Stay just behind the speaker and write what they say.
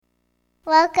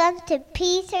Welcome to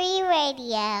P3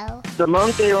 Radio. The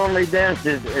monkey only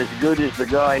dances as good as the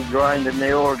guy grinding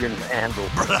the organ handle.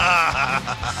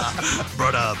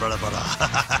 Brother.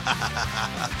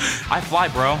 I fly,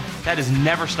 bro. That is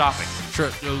never stopping.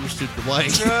 Truck goes to the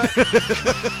white.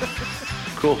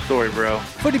 Cool story, bro.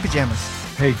 Footy pajamas.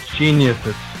 Hey, genius,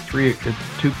 it's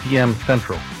 2 p.m.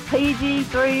 Central.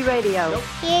 PG3 Radio.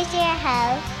 Here's your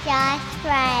host, Josh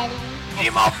Riley. Get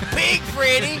him off pig,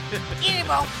 Freddy. Get him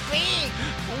off big.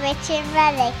 Richard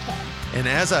Mullican. And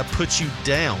as I put you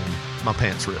down, my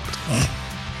pants ripped. It's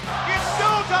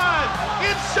showtime!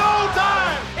 It's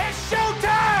showtime! It's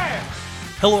showtime!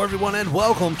 Hello, everyone, and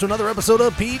welcome to another episode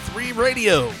of P3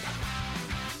 Radio.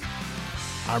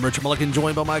 I'm Richard Mullican,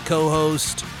 joined by my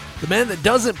co-host, the man that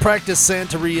doesn't practice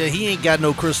Santeria. He ain't got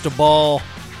no crystal ball.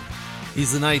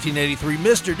 He's the 1983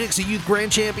 Mr. Dixie Youth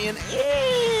Grand Champion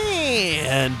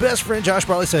and best friend Josh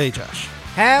Barley. Say hey, Josh.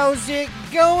 How's it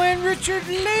going, Richard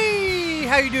Lee?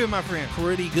 How you doing, my friend?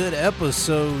 Pretty good.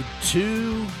 Episode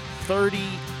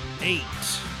 238.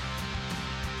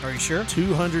 Are you sure?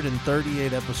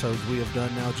 238 episodes we have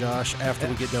done now, Josh, after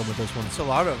we get done with this one. It's a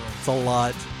lot of them. It's a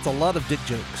lot. It's a lot of dick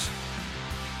jokes.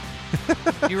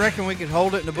 You reckon we could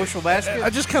hold it in a bushel basket? I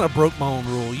just kind of broke my own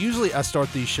rule. Usually I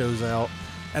start these shows out,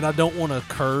 and I don't want to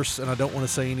curse, and I don't want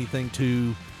to say anything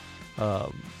too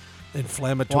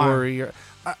inflammatory.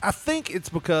 I think it's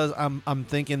because I'm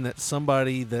thinking that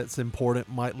somebody that's important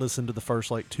might listen to the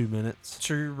first 2 minutes.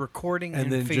 So you're recording in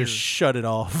and then fear. just shut it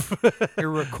off. You're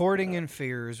recording in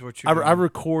fear is what you're doing. I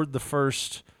record the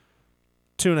first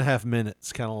 2.5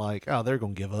 minutes, kind of like, oh, they're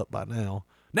going to give up by now.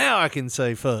 Now I can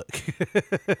say fuck.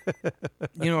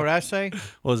 You know what I say?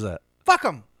 What was that? Fuck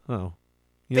them. Oh.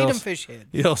 Feed them fish heads.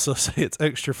 You also say it's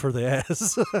extra for the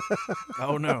ass.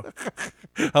 Oh, no.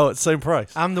 Oh, it's same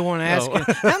price. I'm the one asking,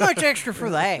 how much extra for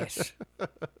the ass?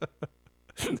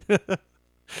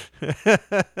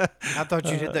 I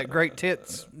thought you did that great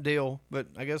tits deal, but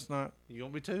I guess not. You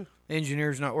want me to?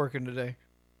 Engineer's not working today.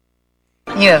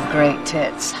 You have great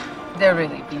tits. They're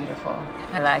really beautiful.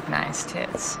 I like nice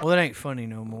tits. Well, it ain't funny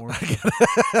no more.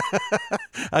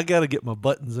 I got to get my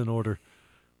buttons in order.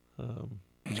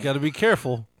 You got to be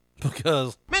careful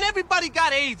because... Man, everybody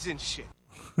got AIDS and shit.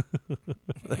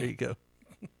 There you go.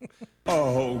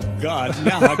 Oh, God,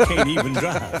 now I can't even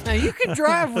drive. Now, you can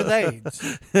drive with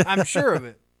AIDS. I'm sure of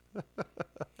it.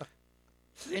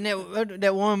 In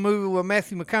that one movie where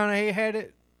Matthew McConaughey had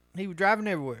it, he was driving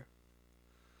everywhere.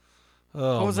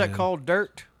 Oh, what was that called?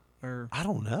 Dirt? Or I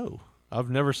don't know. I've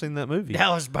never seen that movie.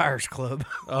 Dallas Buyers Club.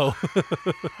 Oh.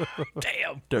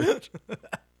 Damn. Dirt.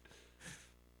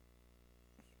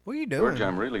 What are you doing?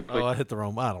 I'm really Oh, I hit the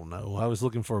wrong... I don't know. I was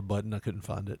looking for a button. I couldn't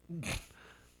find it.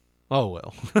 Oh,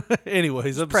 well.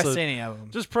 Anyways. Just press any of them.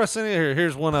 Just press any.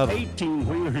 Here's one of them.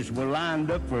 18-wheelers were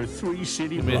lined up for 3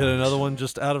 city Let me hit another one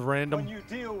just out of random. When you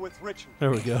deal with Richard,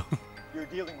 There we go. you're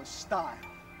dealing with style,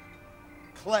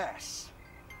 class,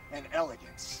 and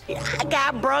elegance. I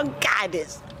got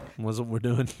bronchitis. What's what we're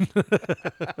doing?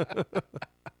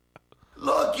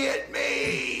 Look at me!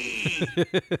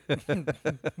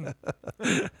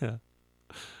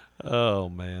 Oh,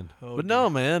 man. But no,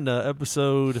 man.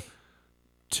 Episode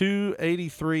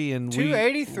 283. And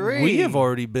 283. We have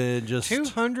already been just...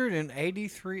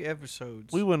 283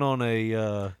 episodes. We went on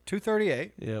a...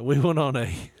 238. Yeah, we went on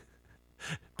a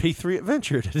P3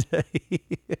 adventure today.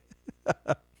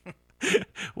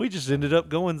 We just ended up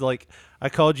going, I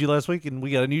called you last week, and we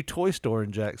got a new toy store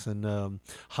in Jackson,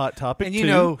 Hot Topic And 2. you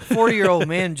know, 40-year-old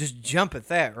men just jump at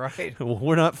that, right? Well,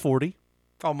 we're not 40.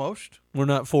 Almost. We're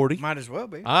not 40. Might as well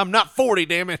be. I'm not 40,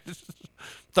 damn it.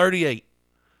 38.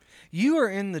 You are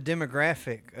in the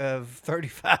demographic of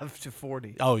 35 to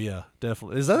 40. Oh, yeah,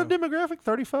 definitely. Is that a demographic,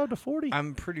 35 to 40?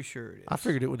 I'm pretty sure it is. I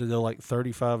figured it would go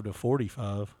 35 to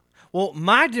 45. Well,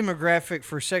 my demographic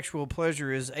for sexual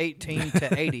pleasure is 18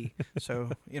 to 80. So,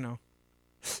 you know.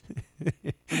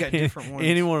 We got different ones.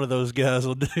 Any one of those guys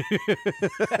will do.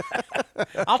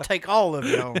 I'll take all of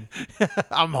you on.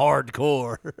 I'm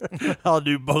hardcore. I'll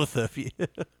do both of you.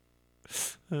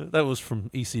 That was from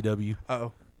ECW.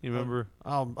 Uh-oh. You remember?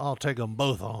 I'll take them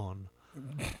both on.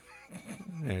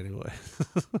 Anyway.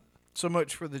 So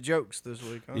much for the jokes this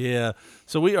week, huh? Yeah.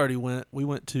 So we already went. We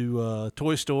went to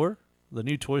Toy Store, the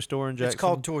new toy store in Jackson. It's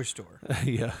called Toy Store.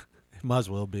 Yeah. It might as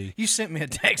well be. You sent me a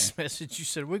text message. You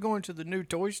said, we're going to the new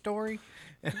Toy Story?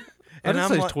 I didn't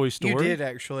say Toy Story. You did,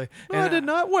 actually. No, I did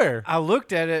not. Where? I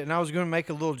looked at it, and I was going to make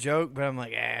a little joke, but I'm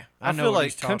like, I know feel what like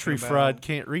he's talking Country about. Fried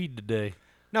can't read today.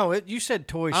 No, you said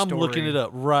Toy Story. I'm looking it up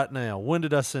right now. When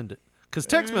did I send it? Because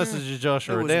text messages, Josh,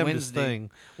 It are a was damnedest Wednesday. thing.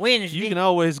 Wednesday. You can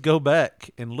always go back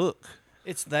and look.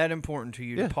 It's that important to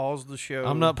you Yeah. to pause the show.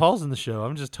 I'm not pausing the show.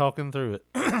 I'm just talking through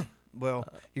it. Well,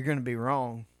 you're going to be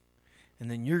wrong,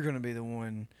 and then you're going to be the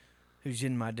one who's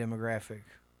in my demographic.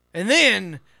 And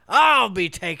then I'll be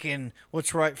taking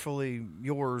what's rightfully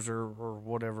yours or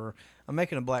whatever. I'm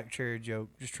making a black cherry joke,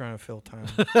 just trying to fill time.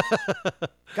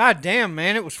 God damn,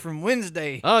 man, it was from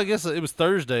Wednesday. Oh, I guess it was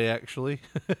Thursday, actually.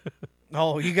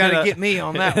 Oh, you got to get me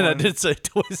on that and one. I did say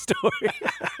Toy Story.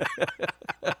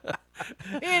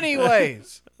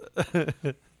 Anyways.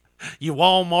 You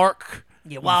Walmart.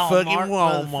 You fucking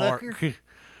Walmart, Walmart.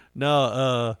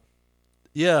 No,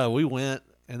 yeah, we went,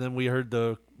 and then we heard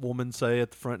the woman say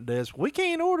at the front desk, "We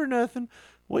can't order nothing.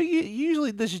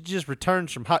 Usually this is just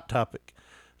returns from Hot Topic."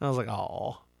 And I was like,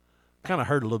 "Oh." Kind of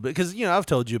hurt a little bit because, I've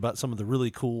told you about some of the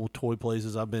really cool toy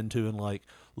places I've been to in like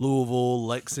Louisville,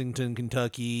 Lexington,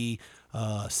 Kentucky,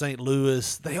 St.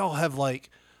 Louis. They all have like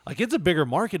it's a bigger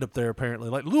market up there apparently.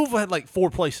 Like Louisville had like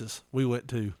 4 places we went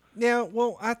to. Yeah,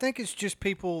 well, I think it's just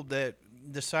people that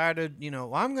decided,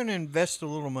 I'm going to invest a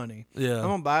little money. Yeah. I'm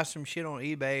going to buy some shit on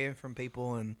eBay from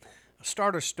people and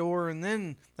start a store, and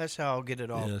then that's how I'll get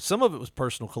it off. Yeah, some of it was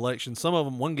personal collection. Some of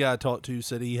them, one guy I talked to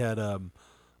said he had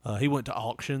he went to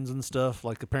auctions and stuff.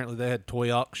 Like apparently they had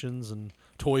toy auctions and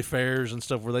toy fairs and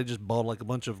stuff where they just bought like a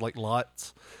bunch of like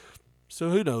lots. So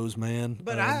who knows, man?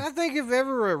 But I think if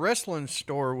ever a wrestling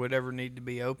store would ever need to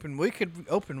be open, we could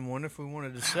open one if we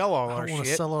wanted to sell all our I don't want to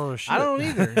shit. sell all our shit. I don't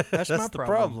either. That's my the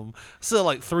problem. Sell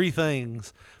like 3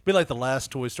 things. Be like the last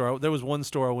toy store. There was one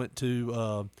store I went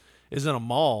to. Is in a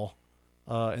mall.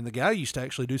 And the guy used to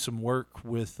actually do some work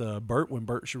with Bert when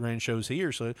Bert ran shows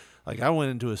here. So, I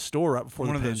went into a store right before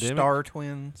One the of pandemic. the Star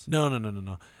Twins.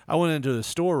 No. I went into a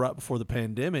store right before the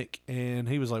pandemic, and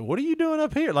he was like, "What are you doing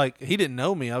up here?" Like, he didn't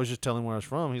know me. I was just telling him where I was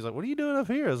from. He's like, "What are you doing up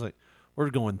here?" I was like, "We're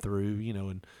going through,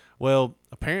 And, well,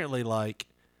 apparently, like,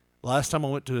 last time I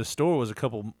went to a store was a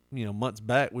couple, months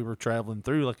back. We were traveling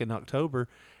through, like, in October,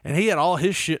 and he had all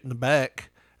his shit in the back.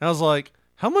 And I was like,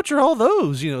 how much are all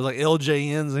those? Like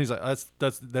LJNs. And he's like,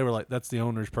 that's. They were like, that's the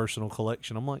owner's personal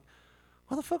collection. I'm like,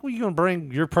 why the fuck were you going to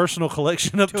bring your personal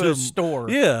collection up to a store?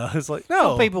 Yeah. It's like,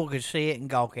 no. So people could see it and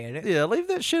gawk at it. Yeah, leave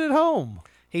that shit at home.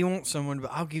 He wants someone,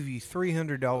 but I'll give you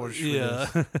 $300 for Yeah.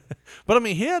 this. But I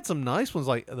mean, he had some nice ones.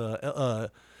 Like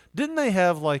didn't they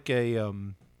have like a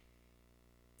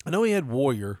I know he had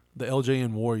Warrior, the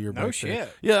LJN Warrior. No back shit. there.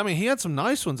 Yeah, I mean, he had some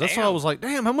nice ones. That's why I Damn. was like,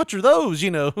 damn, how much are those? I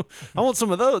want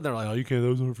some of those. And they're like, oh, you can't,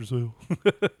 those aren't for sale.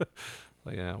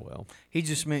 Like, yeah, well. He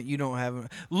just meant you don't have.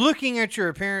 Looking at your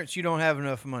appearance, you don't have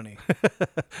enough money.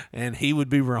 And he would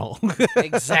be wrong.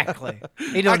 Exactly.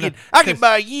 He don't I could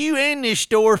buy you and this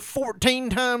store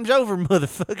 14 times over,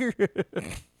 motherfucker.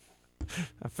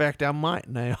 In fact, I might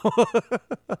now.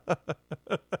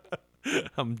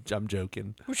 I'm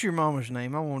joking. What's your mama's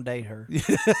name? I want to date her.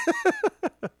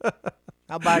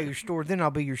 I'll buy your store, then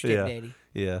I'll be your stepdaddy.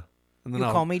 Yeah. And then You'll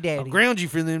I'll call me daddy. I'll ground you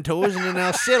for them toys, and then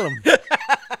I'll sell them.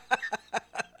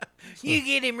 You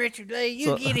get him, Richard Lee.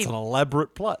 You get That's him. an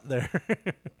elaborate plot there.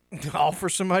 All for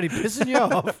somebody pissing you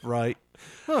off. Right.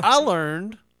 I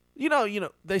learned,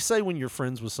 they say when you're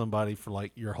friends with somebody for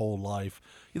like your whole life,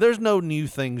 there's no new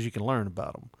things you can learn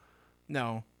about them.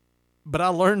 No. But I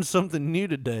learned something new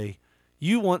today.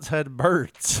 You once had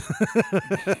birds.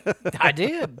 I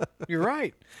did. You're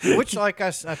right. Which, like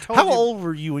I told How you. old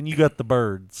were you when you got the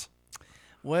birds?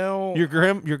 Well, Your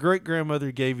great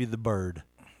grandmother gave you the bird.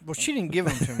 Well, she didn't give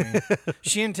them to me.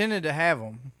 She intended to have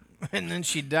them, and then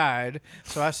she died.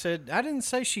 So I said, I didn't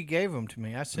say she gave them to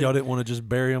me. I said, Y'all didn't want to just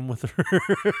bury them with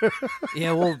her.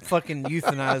 yeah, we'll fucking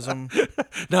euthanize them.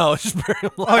 No, just bury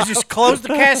them. Oh, just close the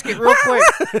casket real quick.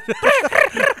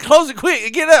 Close it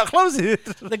quick. Get out. Close it.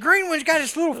 The green one's got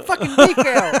its little fucking beak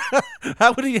out.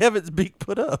 How would he have its beak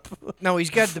put up? No,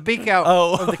 he's got the beak out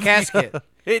Oh, of the casket.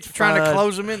 It's trying to fine.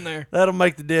 close them in there. That'll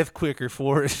make the death quicker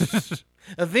for it.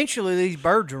 Eventually, these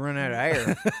birds will run out of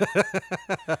air.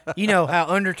 You know how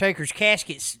Undertaker's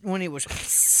caskets, when it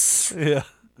was... Yeah.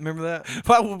 Remember that?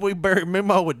 Why would we bury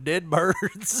Memo with dead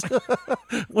birds?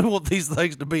 We want these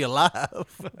things to be alive.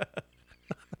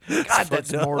 God,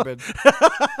 that's morbid.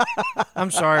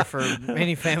 I'm sorry for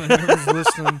any family members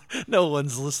listening. No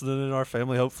one's listening in our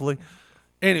family, hopefully.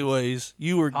 Anyways,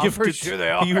 you were I'm gifted. pretty sure they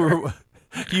are.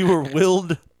 You were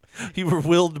willed. You were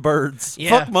willed birds. Yeah.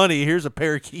 Fuck money. Here's a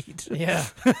parakeet. Yeah.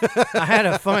 I had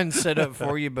a fun setup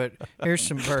for you, but here's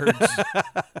some birds.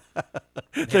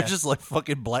 They're just like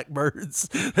fucking blackbirds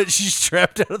that she's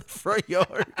trapped out of the front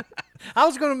yard. I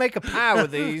was going to make a pie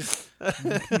with these.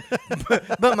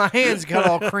 but my hands got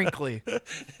all crinkly.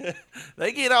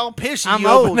 They get all pissy. I'm you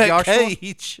open old, that Joshua.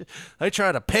 cage. They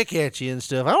try to peck at you and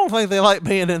stuff. I don't think they like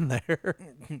being in there.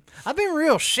 I've been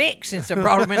real sick since I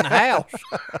brought them in the house.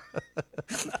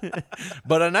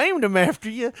 But I named them after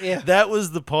you. Yeah. That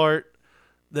was the part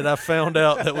that I found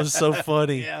out that was so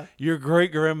funny. Yeah. Your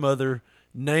great grandmother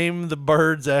named the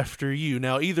birds after you.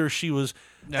 Now, either she was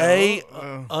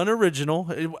unoriginal,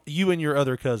 you and your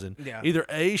other cousin. Yeah. Either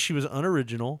A, she was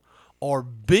unoriginal, or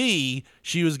B,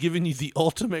 she was giving you the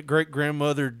ultimate great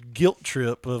grandmother guilt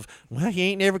trip of, well, you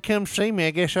ain't never come see me.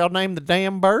 I guess I'll name the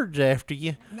damn birds after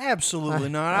you. Absolutely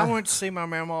not. I went to see my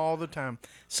mama all the time.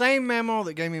 Same mama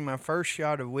that gave me my first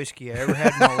shot of whiskey I ever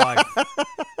had in my life.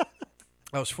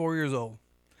 I was 4 years old.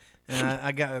 And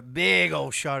I got a big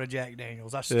old shot of Jack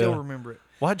Daniels. I still remember it.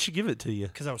 Why'd she give it to you?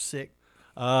 Because I was sick.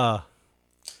 Ah.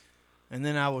 And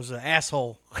then I was an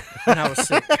asshole when I was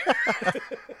sick.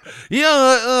 You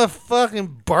know, a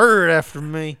fucking bird after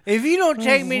me. If you don't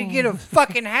take me to get a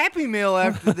fucking Happy Meal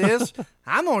after this,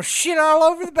 I'm going to shit all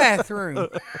over the bathroom.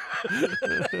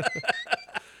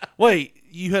 Wait,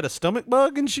 you had a stomach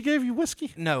bug and she gave you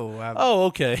whiskey? No. Oh,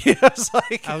 okay. I was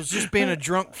like, I was just being a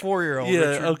drunk 4-year-old. yeah,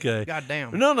 Richard. okay.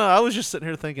 Goddamn. No, I was just sitting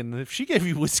here thinking, if she gave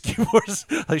you whiskey,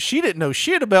 like she didn't know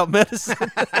shit about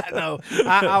medicine. No,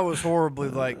 I was horribly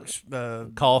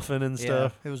Coughing and yeah,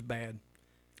 stuff. it was bad.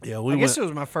 Yeah, I guess it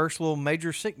was my first little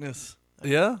major sickness.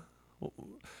 Yeah?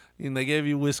 And they gave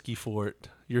you whiskey for it.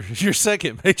 Your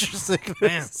second major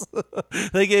sickness.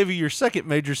 They gave you your second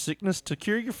major sickness to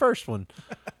cure your first one.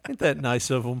 Ain't that nice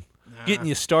of them? Getting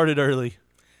you started early.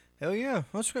 Hell yeah.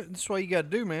 That's what you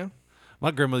got to do, man.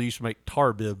 My grandmother used to make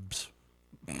tar bibs.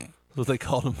 That's what they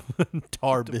called them.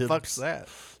 Tar bibs. The fuck's that?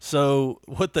 So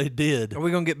what they did. Are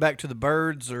we going to get back to the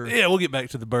birds? Or Yeah, we'll get back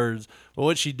to the birds. But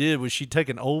what she did was she'd take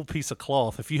an old piece of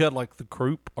cloth. If you had like the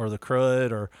croup or the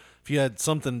crud, or if you had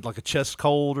something like a chest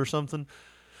cold or something.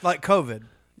 Like COVID?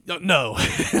 No,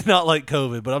 not like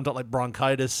COVID, but I'm talking like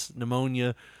bronchitis,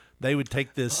 pneumonia. They would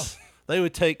take this. They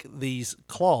would take these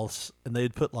cloths and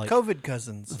they'd put like COVID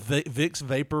cousins. Vicks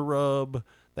Vapor Rub.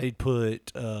 They'd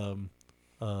put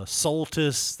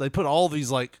Soltis. They put all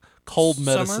these like cold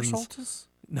medicines. Summer Soltis?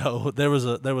 No, there was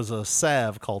a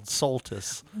salve called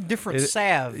Soltis. Different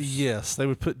salves. Yes, they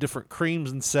would put different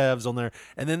creams and salves on there,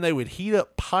 and then they would heat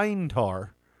up pine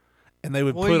tar, and they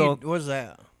would What is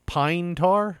that? pine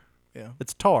tar. Yeah,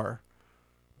 it's tar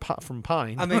from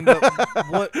pine. I mean, but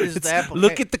what is the application?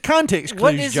 Look at the context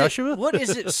clues, Joshua. What is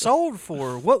it sold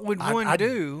for? What would one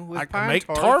do with pine make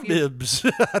tar bibs.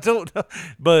 I don't know,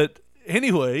 but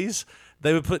anyways,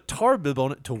 they would put tar bib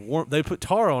on it to warm. They put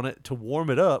tar on it to warm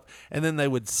it up, and then they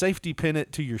would safety pin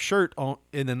it to your shirt on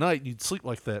in the night. You'd sleep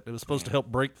like that. It was supposed to help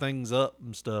break things up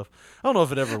and stuff. I don't know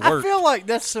if it ever worked. I feel like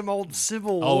that's some old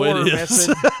Civil War it is.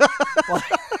 method.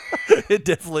 It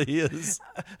definitely is.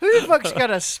 Who the fuck's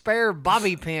got a spare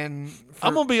bobby pin?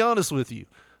 I'm gonna be honest with you.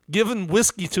 Giving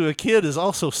whiskey to a kid is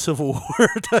also Civil War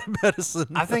type medicine.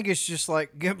 I think it's just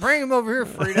like, bring him over here,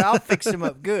 Frida. I'll fix him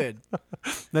up good.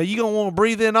 Now you gonna want to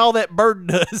breathe in all that bird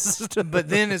dust. But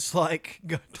then it's like,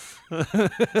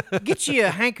 get you a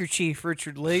handkerchief,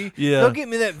 Richard Lee. Yeah. Go get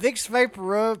me that Vicks Vapor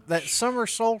Rub, that Summer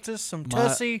Solstice, some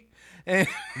Tussie. And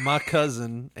my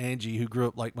cousin Angie, who grew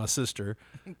up like my sister,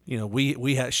 you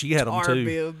know, she had them tar too.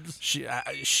 bibs.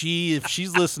 She if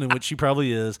she's listening, which she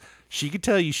probably is, she could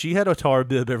tell you she had a tar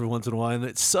bib every once in a while, and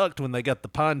it sucked when they got the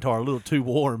pine tar a little too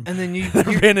warm. And then you're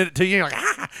handed it to you,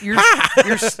 you're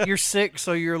like, you're sick,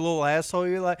 so you're a little asshole.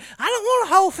 You're like, I don't want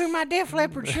a hole through my Def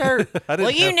Leppard shirt. Well,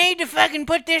 you need to fucking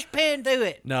put this pin through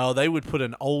it. No, they would put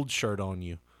an old shirt on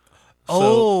you.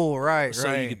 Right.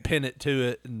 So you could pin it to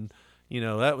it, and you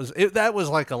know that was it. That was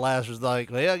like a last was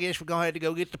like, well, I guess we're gonna have to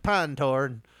go get the pine tar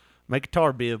and make a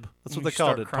tar bib. That's what they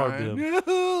called it, tar bib. I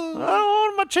don't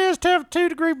want my chest to have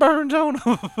 2-degree burns on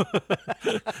them.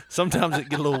 Sometimes it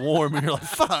get a little warm, and you're like,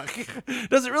 fuck.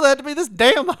 Does it really have to be this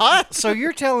damn hot? So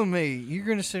you're telling me you're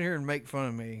gonna sit here and make fun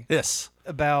of me? Yes,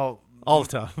 about all the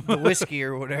time. The whiskey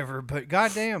or whatever, but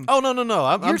goddamn. Oh no!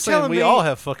 I'm saying we all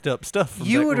have fucked up stuff. From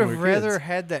you back would when have we were rather kids.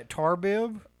 had that tar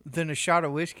bib than a shot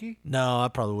of whiskey? No, I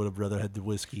probably would have rather had the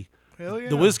whiskey. Hell yeah.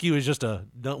 The whiskey was just a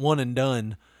one and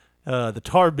done. The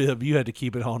tar bib, you had to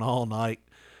keep it on all night.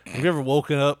 Have you ever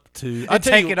woken up to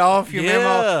take it off? You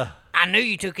remember? I knew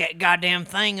you took that goddamn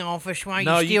thing off. That's why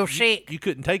No, you're still sick. You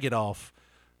couldn't take it off.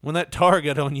 When that tar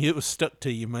got on you, it was stuck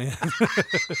to you, man.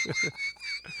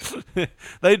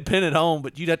 They'd pin it on,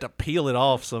 but you'd have to peel it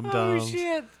off sometimes. Oh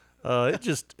shit!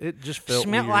 It just felt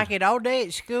Smelled weird. like it all day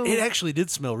at school. It actually did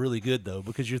smell really good though,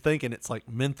 because you're thinking it's like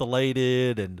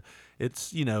mentholated and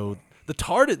it's, you know, The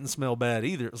tar didn't smell bad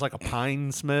either. It was like a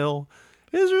pine smell.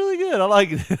 It was really good. I like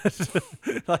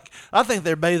it. Like, I think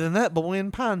they're bathing that boy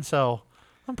in pine sol.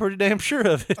 I'm pretty damn sure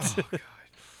of it. Oh, God.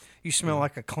 You smell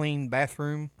like a clean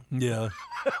bathroom Yeah.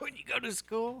 when you go to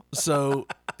school. So,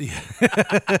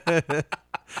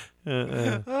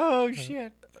 Oh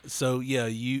shit. so yeah,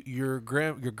 your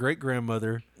great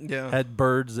grandmother Yeah. had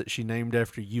birds that she named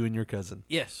after you and your cousin.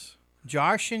 Yes.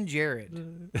 Josh and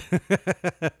Jared.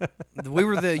 We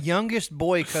were the youngest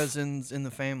boy cousins in the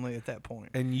family at that point.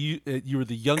 And you were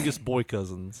the youngest boy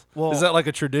cousins. Well- Is that like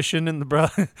a tradition in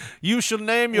the You shall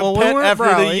name your Well, we pet weren't after the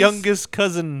Brownies. youngest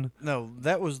cousin. No,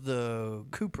 that was the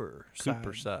Cooper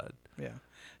side. Yeah.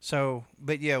 So,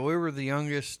 but yeah, we were the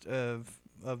youngest of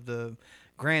the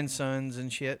grandsons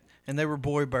and shit, and they were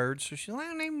boy birds. So she's like,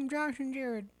 I'll name them Josh and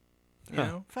Jared. You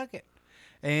know, fuck it.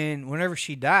 And whenever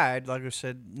she died, like I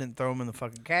said, didn't throw them in the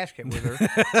fucking casket with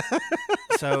her.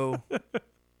 So,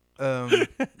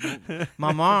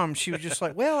 my mom, she was just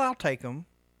like, well, I'll take them.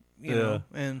 You know,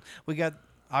 and we got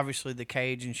obviously the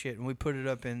cage and shit, and we put it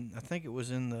up in, I think it was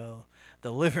in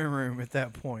the living room at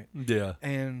that point. Yeah.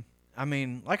 And I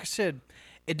mean, like I said,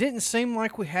 it didn't seem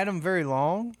like we had them very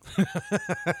long.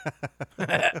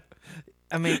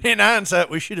 I mean, In hindsight,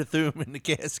 we should have threw him in the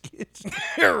casket.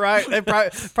 you're right. They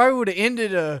probably would have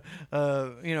ended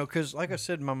you know, because like I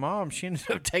said, my mom, she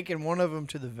ended up taking one of them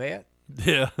to the vet,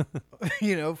 Yeah.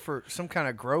 you know, for some kind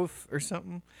of growth or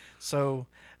something. So,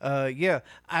 yeah,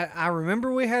 I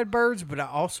remember we had birds, but I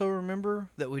also remember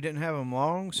that we didn't have them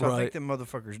long. So I think Right. them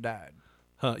motherfuckers died.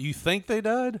 Huh? You think they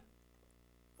died?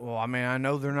 Well, I mean, I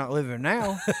know they're not living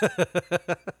now.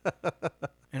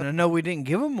 And I know we didn't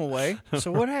give them away. So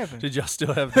what happened? Did y'all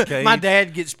still have the cage? My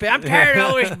dad gets pissed. I'm tired of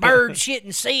all this bird shit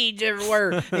and seeds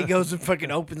everywhere. He goes and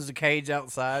fucking opens the cage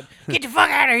outside. Get the fuck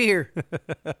out of here.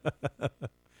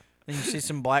 And you see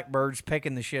some blackbirds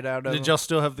pecking the shit out of Did them. y'all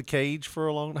still have the cage for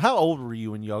a long? How old were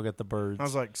you when y'all got the birds? I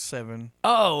was like 7.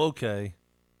 Oh, okay.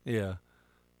 Yeah.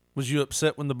 Was you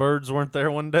upset when the birds weren't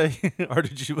there one day, or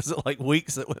was it like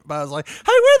weeks that went by? I was like, hey,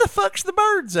 where the fuck's the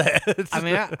birds at? I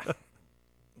mean,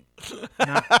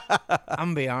 I'm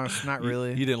gonna be honest, not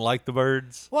really. You didn't like the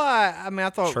birds? Well, I mean, I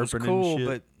thought it was Chirping and cool, shit.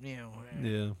 but you know,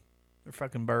 Yeah. they're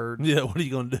fucking birds. Yeah. What are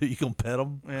you gonna do? You gonna pet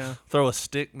them? Yeah. Throw a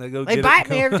stick and they go. They get bite it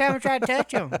me every time I try to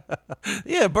touch them.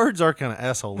 Yeah, birds are kind of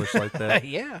assholeish like that.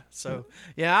 Yeah. So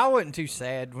yeah, I wasn't too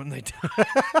sad when they died.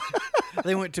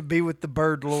 They went to be with the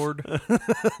bird lord.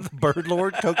 The bird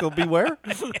lord, Coco Beware.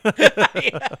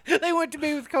 Yeah, they went to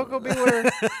be with Coco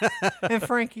Beware and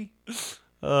Frankie.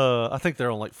 I think they're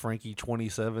on like Frankie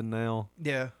 27 now.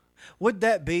 Yeah. Would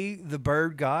that be the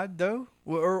bird god though,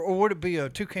 or would it be a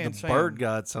Toucan The Sam? Bird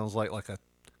God sounds like a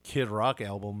Kid Rock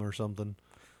album or something.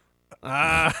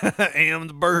 I am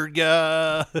the bird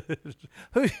god.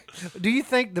 Who, do you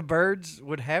think the birds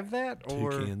would have that,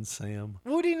 or Toucan Sam.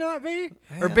 would he not be,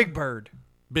 or Big Bird?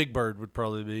 Big Bird would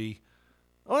probably be.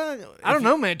 Well, I don't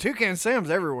know, man. Toucan Sam's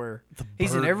everywhere.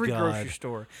 He's in bird every god. grocery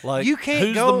store. Like, you can't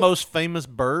who's go. the most famous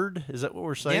bird? Is that what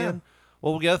we're saying? Yeah.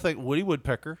 Well, we got to think Woody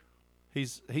Woodpecker. He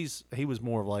was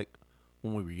more of like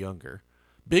when we were younger.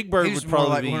 Big Bird He was would more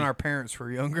probably like be when our parents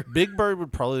were younger. Big Bird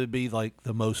would probably be like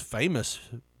the most famous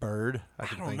bird. I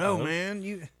I don't know, man.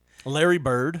 You, Larry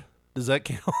Bird. Does that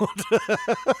count?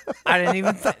 I didn't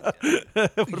even.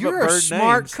 You're a bird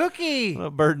smart names? cookie. What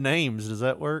about bird names? Does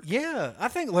that work? Yeah, I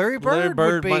think Larry Bird, Larry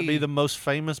Bird would be, might be the most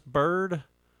famous bird.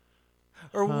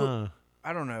 or Huh.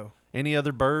 I don't know. Any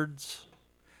other birds?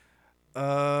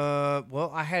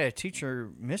 Well, I had a teacher,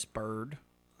 Miss Bird.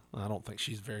 I don't think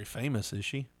she's very famous, is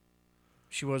she?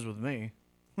 She was with me.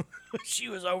 She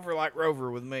was over like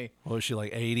Rover with me. What was she,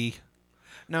 like 80?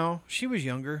 No, she was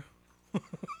younger.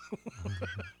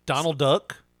 Donald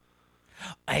Duck.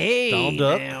 Hey Donald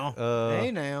Duck. now.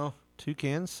 Hey now.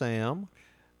 Toucan Sam.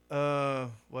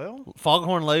 Well,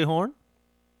 Foghorn Leghorn.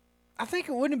 I think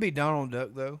it wouldn't be Donald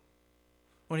Duck though.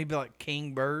 Wouldn't he be like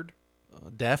King Bird?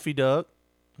 Daffy Duck.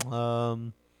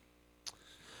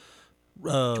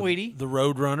 Tweety. The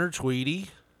Roadrunner, Tweety.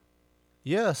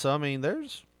 Yeah, so I mean,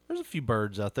 there's a few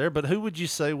birds out there, but who would you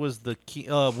say was the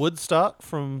Woodstock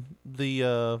from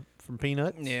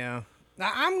Peanuts? Yeah.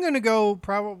 Now, I'm gonna go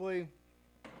probably.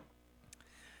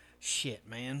 Shit,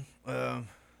 man.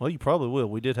 Well, you probably will.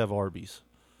 We did have Arby's.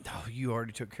 Oh, you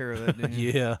already took care of that, didn't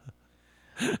you? Yeah.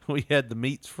 We had the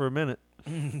meats for a minute.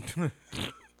 I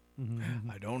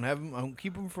don't have them. I don't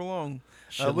keep them for long.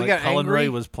 Shit, We like got Colin Angry, Ray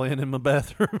was playing in my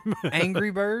bathroom.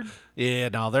 Angry Bird. Yeah,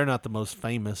 no, they're not the most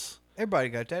famous. Everybody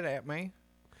got that at me.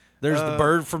 There's the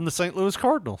bird from the St. Louis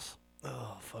Cardinals.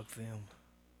 Oh, fuck them.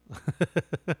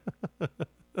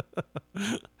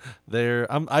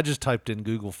 I just typed in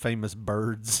Google famous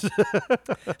birds.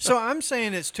 So I'm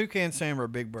saying it's Toucan Sam or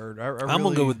Big Bird. I'm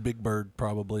gonna go with Big Bird.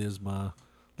 Probably is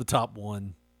the top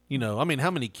one. You know, I mean,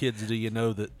 how many kids do you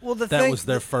know that was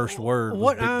their first word?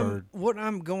 Was Big Bird. What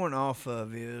I'm going off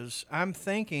of is I'm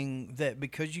thinking that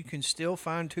because you can still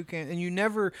find Toucan, and you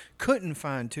never couldn't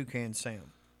find Toucan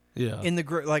Sam. Yeah. In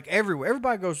like everywhere,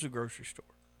 everybody goes to the grocery store.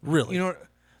 Really? You know.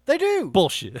 They do.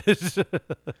 Bullshit.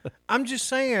 I'm just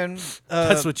saying.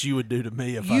 That's what you would do to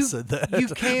me if I said that. You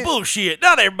can't. Bullshit.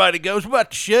 Not everybody goes. What about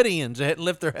the shut-ins that hadn't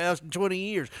left their house in 20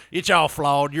 years? It's all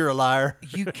flawed. You're a liar.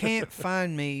 You can't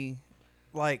find me.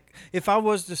 Like, if I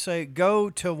was to say, go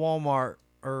to Walmart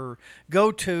or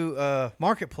go to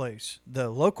Marketplace, the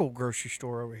local grocery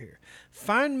store over here,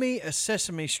 find me a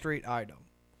Sesame Street item.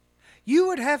 You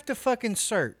would have to fucking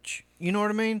search. You know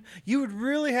what I mean? You would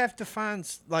really have to find,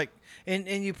 like, and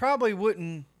you probably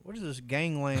wouldn't. What is this?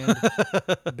 Gangland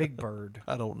Big Bird.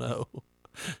 I don't know.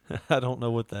 I don't know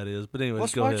what that is. But anyways,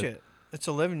 let's go watch ahead. it. It's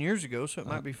 11 years ago, so it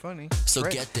might be funny. So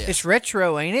get this. It's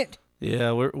retro, ain't it?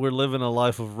 Yeah, we're living a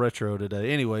life of retro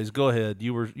today. Anyways, go ahead.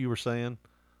 You were saying?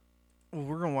 Well,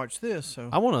 we're gonna watch this. So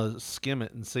I want to skim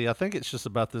it and see. I think it's just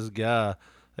about this guy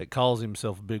that calls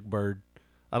himself Big Bird.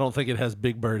 I don't think it has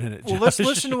Big Bird in it. Well, let's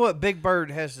listen to what Big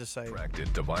Bird has to say.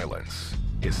 Attracted to violence,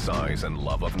 his size and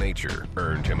love of nature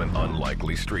earned him an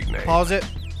unlikely street name. Pause it.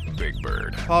 Big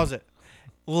Bird. Pause it.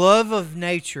 Love of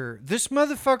nature. This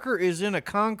motherfucker is in a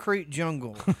concrete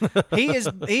jungle. He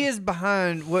is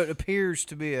behind what appears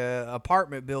to be an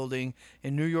apartment building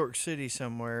in New York City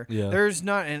somewhere. Yeah. There's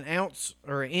not an ounce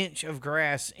or an inch of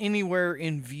grass anywhere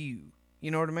in view. You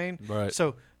know what I mean? Right.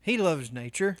 So he loves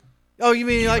nature. Oh, you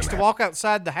mean he likes to walk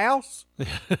outside the house?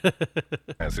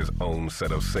 Has his own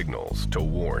set of signals to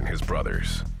warn his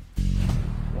brothers.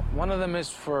 One of them is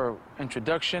for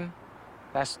introduction.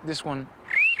 That's this one.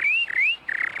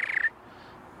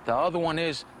 The other one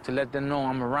is to let them know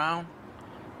I'm around.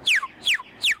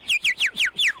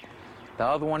 The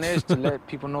other one is to let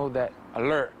people know that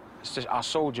alert. It's just our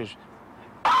soldiers.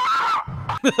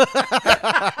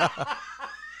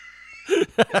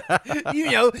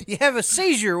 You know, you have a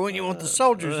seizure when you want the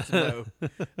soldiers to know.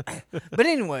 But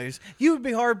anyways, you would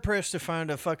be hard-pressed to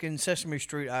find a fucking Sesame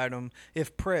Street item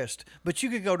if pressed. But you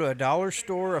could go to a dollar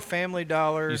store, a Family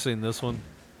Dollar. You seen this one?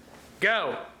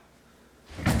 Go.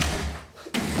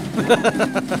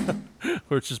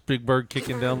 Where it's just Big Bird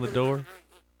kicking down the door.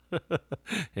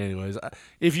 Anyways,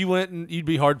 if you went and you'd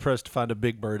be hard pressed to find a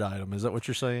Big Bird item. Is that what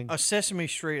you're saying? A Sesame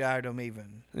Street item,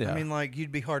 even. Yeah. I mean, like,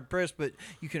 you'd be hard pressed, but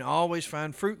you can always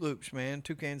find Fruit Loops, man.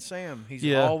 Toucan Sam,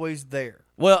 he's always there.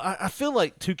 Well, I feel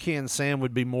like Toucan Sam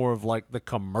would be more of like the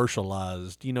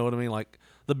commercialized. You know what I mean? Like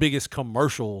the biggest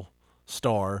commercial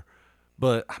star.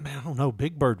 But I mean, I don't know.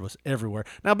 Big Bird was everywhere.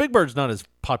 Now, Big Bird's not as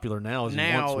popular now as he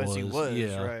once was.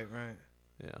 Yeah. Right.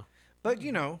 Yeah. But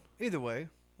you know, either way,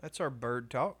 that's our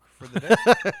bird talk for the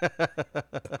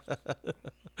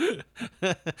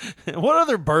day. What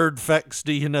other bird facts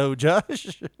do you know,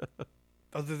 Josh?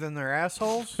 Other than their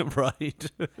assholes? Right.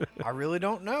 I really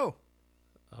don't know.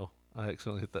 Oh, I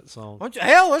accidentally hit that song.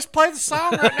 Hell, let's play the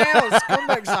song right now. It's a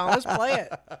comeback song. Let's play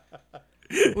it.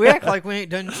 We act like we ain't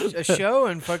done a show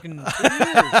in fucking 2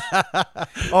 years.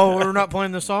 Oh, we're not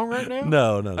playing the song right now?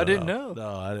 No. I didn't know.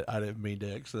 No, I didn't mean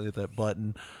to accidentally hit that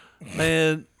button.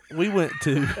 Man, we went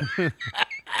to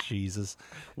Jesus.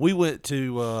 We went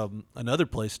to another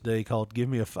place today called Give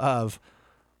Me a Five,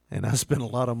 and I spent a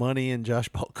lot of money, and Josh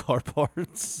bought car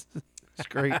parts. It's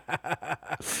great.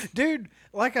 Dude,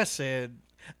 like I said,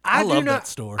 I love that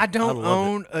store. I don't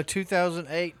own a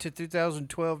 2008 to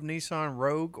 2012 Nissan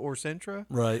Rogue or Sentra.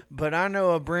 Right. But I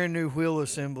know a brand new wheel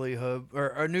assembly hub or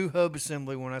a new hub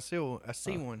assembly when I see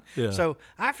one. Yeah. So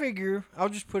I figure I'll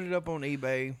just put it up on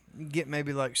eBay, get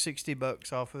maybe like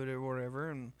 $60 off of it or whatever,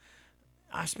 and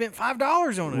I spent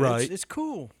 $5 on it. Right. It's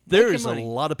cool. There is a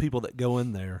lot of people that go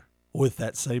in there with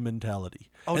that same mentality.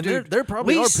 Oh, and dude, there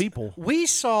probably are people. We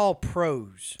saw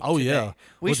pros. Oh, today. yeah.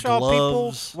 We With saw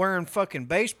gloves. people wearing fucking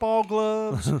baseball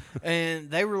gloves,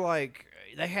 and they were like,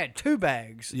 they had 2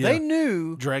 bags. Yeah. They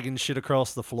knew. Dragging shit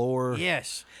across the floor.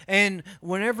 Yes. And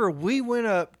whenever we went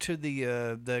up to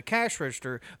the cash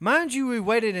register, mind you, we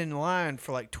waited in line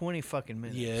for like 20 fucking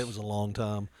minutes. Yeah, it was a long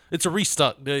time. It's a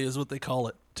restock day is what they call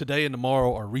it. Today and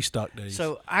tomorrow are restock days.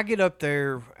 So I get up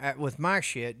there with my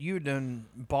shit. You done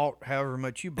bought however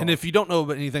much you bought. And if you don't know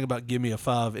anything about Give Me a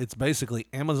Five, it's basically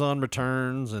Amazon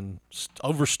returns and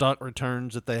overstock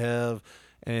returns that they have.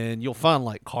 And you'll find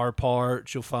like car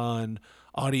parts. You'll find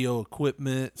audio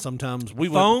equipment. Sometimes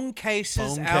phone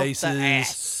cases out the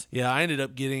ass. Yeah, I ended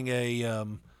up getting a a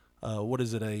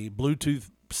Bluetooth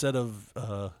set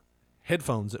of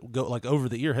headphones that go like over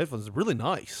the ear headphones. Really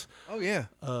nice. Oh yeah.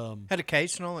 Had a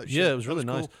case and all that. Yeah, shit. it was really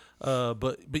That nice. cool.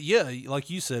 But yeah, like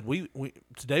you said, we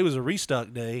today was a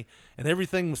restock day, and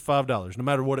everything was $5, no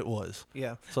matter what it was.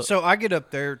 Yeah. So I get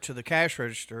up there to the cash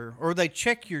register, or they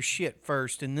check your shit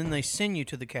first, and then they send you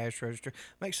to the cash register.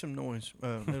 Make some noise.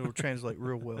 It'll translate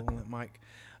real well on that mic.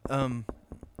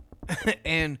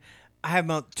 And I have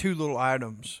my 2 little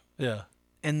items. Yeah.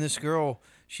 And this girl,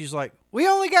 she's like, "We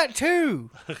only got 2."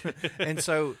 And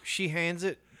so she hands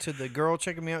it to the girl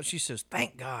checking me out. She says,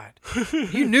 "Thank God.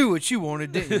 You knew what you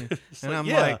wanted, didn't you?" And I'm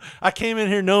like, I came in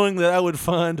here knowing that I would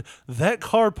find that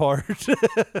car part.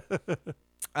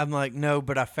 I'm like, "No,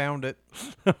 but I found it."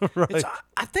 Right.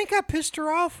 I think I pissed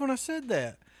her off when I said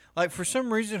that. Like, for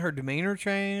some reason, her demeanor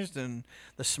changed and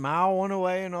the smile went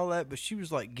away and all that. But she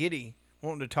was like giddy,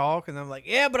 wanting to talk. And I'm like,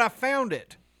 "Yeah, but I found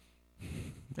it."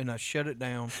 And I shut it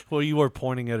down. Well, you were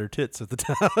pointing at her tits at the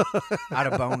time. I'd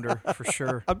have boned her for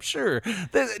sure. I'm sure.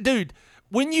 Dude,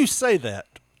 when you say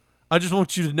that, I just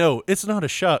want you to know it's not a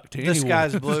shock to anyone. The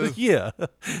sky's blue. Yeah.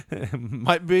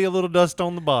 Might be a little dust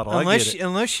on the bottle.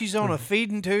 Unless she's on a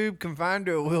feeding tube confined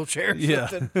to a wheelchair or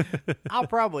something, I'll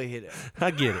probably hit it.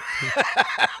 I get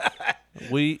it.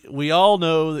 We all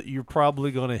know that you're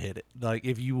probably going to hit it. Like,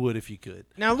 if you could.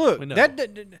 Now, look,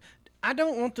 I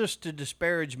don't want this to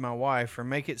disparage my wife or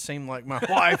make it seem like my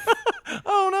wife.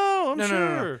 Oh, no, I'm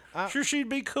sure. No. Sure she'd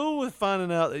be cool with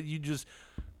finding out that you just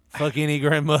fuck any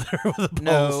grandmother with a pulse.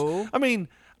 No. I mean,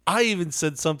 I even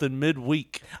said something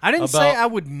midweek. I didn't say I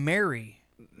would marry.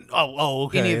 Oh,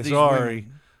 okay. Any of these Sorry.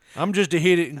 women. I'm just a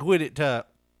hit it and quit it type.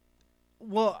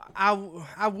 Well,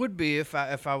 I would be if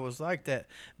I was like that,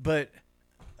 but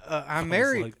I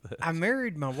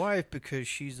married my wife because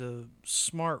she's a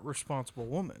smart, responsible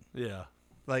woman. Yeah.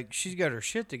 Like, she's got her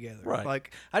shit together. Right.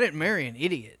 Like, I didn't marry an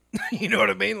idiot. You know what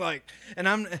I mean? Like, and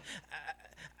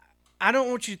I don't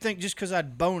want you to think just because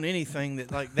I'd bone anything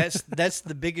that, like, that's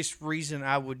the biggest reason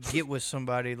I would get with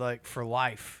somebody, like, for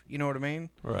life. You know what I mean?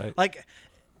 Right. Like,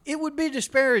 it would be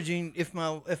disparaging if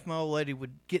my old lady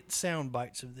would get sound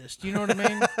bites of this. Do you know what I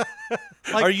mean?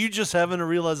 Like, are you just having a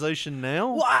realization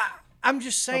now? Well, I'm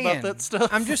just saying about that stuff.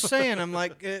 I'm just saying. I'm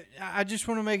like, I just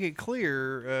want to make it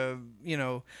clear. You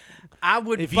know, I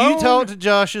would. If you talk to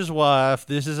Josh's wife,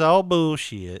 this is all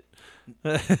bullshit.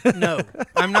 No,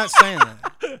 I'm not saying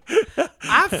that.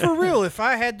 I for real. If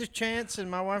I had the chance and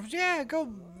my wife was, yeah,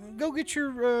 go get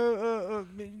your,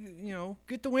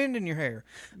 get the wind in your hair.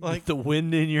 Like, get the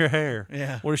wind in your hair.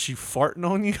 Yeah. What, is she farting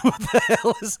on you? What the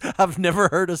hell is? I've never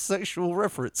heard a sexual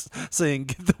reference saying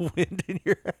 "get the wind in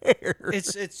your hair."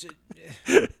 It's.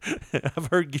 I've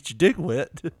heard "get your dick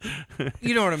wet."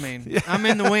 You know what I mean? I'm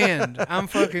in the wind. I'm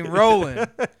fucking rolling.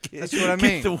 That's what I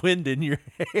mean. Get the wind in your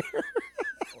hair.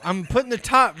 I'm putting the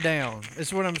top down.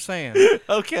 Is what I'm saying.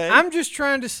 Okay. I'm just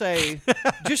trying to say,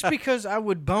 just because I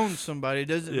would bone somebody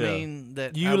doesn't mean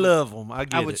that you love them.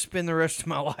 I would spend the rest of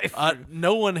my life.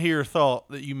 No one here thought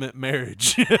that you meant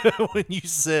marriage when you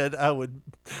said I would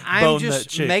bone I'm that just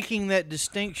chick. making that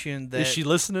distinction. That Is she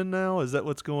listening now? Is that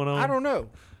what's going on? I don't know.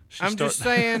 Just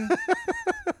saying.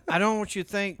 I don't want you to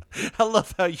think. I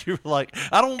love how you're like,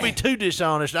 I don't want to be too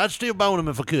dishonest. I'd still bone him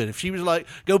if I could. If she was like,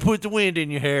 go put the wind in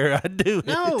your hair, I'd do it.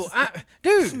 No,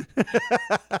 dude.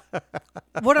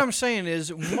 What I'm saying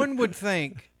is, one would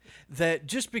think that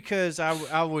just because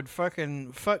I would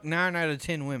fucking fuck 9 out of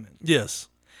 10 women. Yes.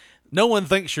 No one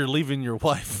thinks you're leaving your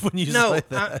wife when you say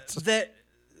that.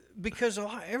 Because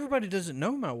everybody doesn't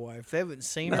know my wife. They haven't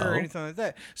seen her or anything like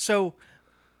that. So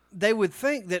they would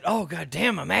think that, oh,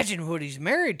 goddamn, imagine what he's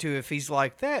married to if he's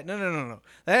like that. No.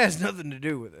 That has nothing to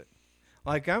do with it.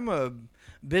 Like, I'm a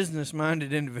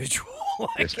business-minded individual.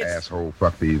 This asshole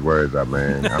fuck these words up,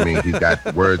 man. I mean, he's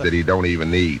got words that he don't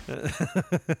even need.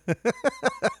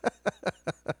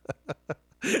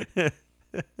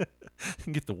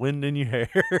 Get the wind in your hair.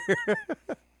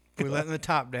 We're letting the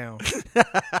top down.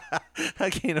 I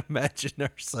can't imagine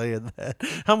her saying that.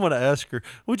 I'm going to ask her,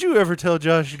 would you ever tell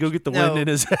Josh to go get the wind in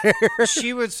his hair?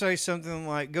 She would say something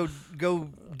like, go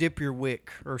dip your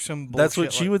wick or some bullshit. That's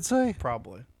what she would say?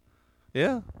 Probably.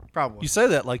 Yeah. Probably. You say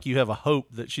that like you have a hope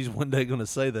that she's one day going to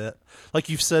say that. Like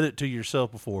you've said it to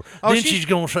yourself before. Oh, then she's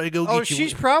going to say, go get your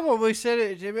she's probably said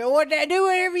it to me. Well, do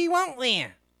whatever you want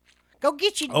then. Go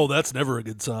get you. Oh, that's never a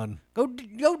good sign. Go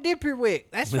dip your wick.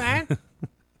 That's fine.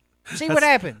 See what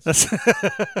happens.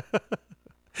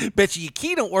 Bet you your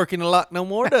key don't work in the lock no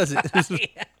more, does it?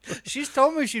 Yeah. She's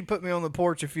told me she'd put me on the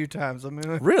porch a few times. I mean,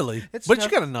 really? But you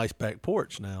got a nice back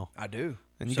porch now. I do.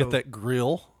 And you got that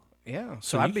grill. Yeah.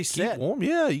 So I'd be set. Warm.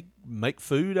 Yeah, you make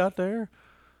food out there.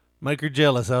 Make her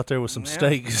jealous out there with some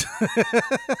steaks.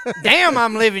 Damn,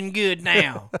 I'm living good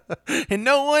now. And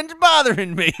no one's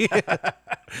bothering me.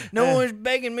 No one's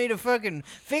begging me to fucking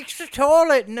fix the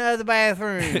toilet in the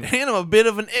bathroom. And I'm a bit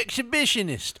of an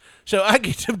exhibitionist, so I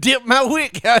get to dip my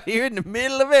wick out here in the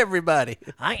middle of everybody.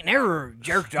 I ain't never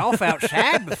jerked off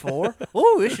outside before.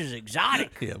 Ooh, this is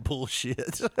exotic. Yeah,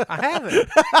 bullshit. I haven't.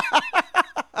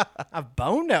 I've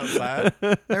boned outside.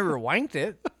 Never wanked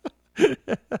it.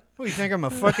 What, you think I'm a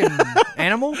fucking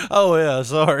animal? Oh, yeah,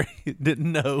 sorry.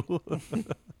 Didn't know.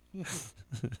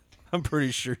 I'm pretty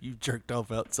sure you've jerked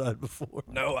off outside before.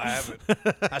 No, I haven't.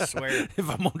 I swear. If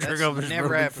I'm going to jerk off, there's never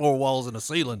never happened. 4 walls and a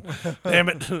ceiling. Damn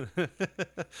it.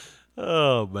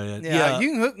 Oh, man. Yeah,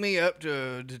 you can hook me up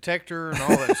to a detector and all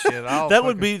that shit. That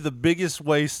would be the biggest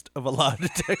waste of a lie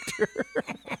detector.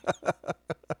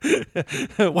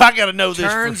 Well, I got to know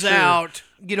this Turns for sure. out,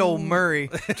 get old Murray.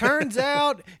 Turns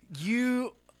out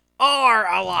you are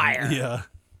a liar. Yeah.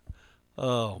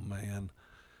 Oh, man.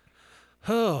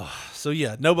 Oh, so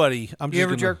yeah, nobody. You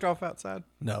ever jerked off outside?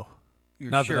 No.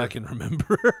 You're Not sure? that I can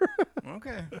remember.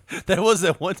 Okay. There was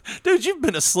that one. Dude, you've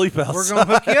been asleep outside. We're going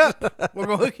to hook you up. We're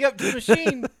going to hook you up to the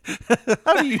machine.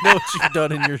 How do you know what you've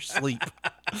done in your sleep?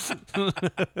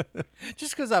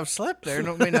 Just because I've slept there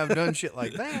don't mean I've done shit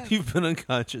like that. You've been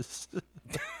unconscious.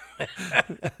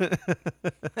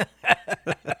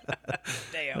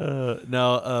 Damn.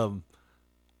 No,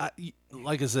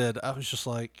 like I said, I was just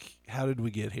like, how did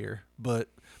we get here? But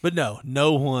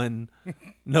no one,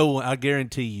 I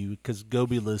guarantee you, because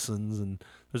Gobi listens, and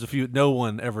there's a few, no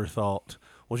one ever thought,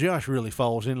 well, Josh really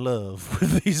falls in love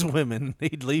with these women.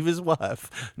 He'd leave his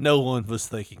wife. No one was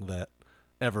thinking that,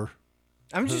 ever.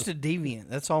 I'm just a deviant.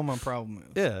 That's all my problem is.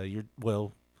 Yeah,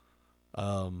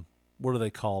 what do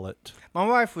they call it? My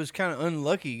wife was kind of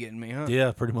unlucky getting me, huh?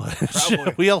 Yeah, pretty much.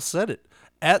 Probably. We all said it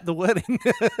at the wedding.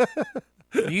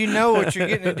 You know what you're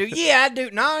getting into. Yeah, I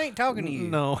do. No, I ain't talking to you.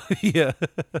 No, yeah.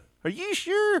 Are you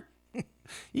sure?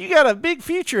 You got a big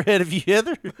future ahead of you,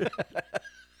 Heather.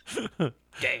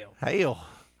 Damn. Hell.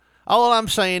 All I'm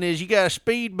saying is you got a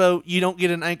speedboat, you don't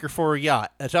get an anchor for a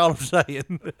yacht. That's all I'm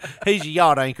saying. He's a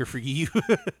yacht anchor for you.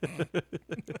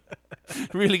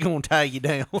 Really going to tie you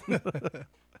down.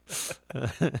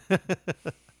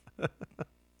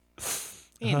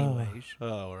 Anyways. Oh,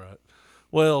 all right.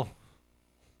 Well,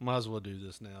 might as well do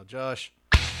this now. Josh,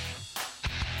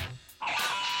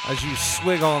 as you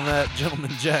swig on that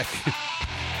Gentleman Jack,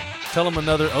 tell him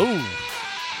another. Oh,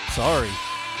 sorry.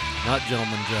 Not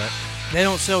Gentleman Jack. They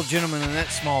don't sell gentlemen in that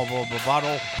small of a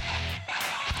bottle.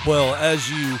 Well, as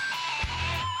you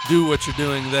do what you're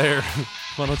doing there,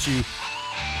 why don't you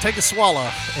take a swallow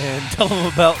and tell them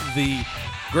about the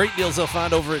great deals they'll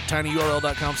find over at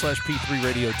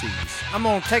tinyurl.com/P3RadioTees. I'm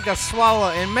going to take a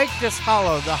swallow and make this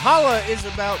holla. The holla is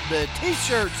about the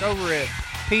t-shirts over at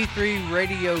P3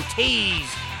 Radio Tees.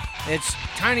 It's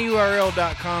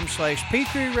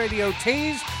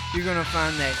tinyurl.com/P3RadioTees. You're going to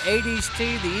find that 80s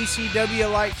tee, the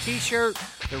ECW-like t-shirt,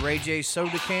 the Ray J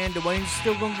soda can. Dwayne's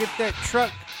still going to get that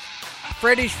truck.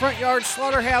 Freddy's Front Yard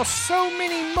Slaughterhouse. So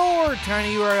many more.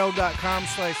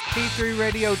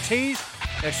 tinyurl.com/P3RadioTees.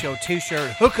 That's your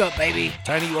t-shirt hookup, baby.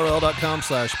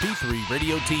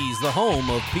 tinyurl.com/P3RadioTees, the home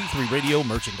of P3 Radio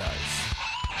merchandise.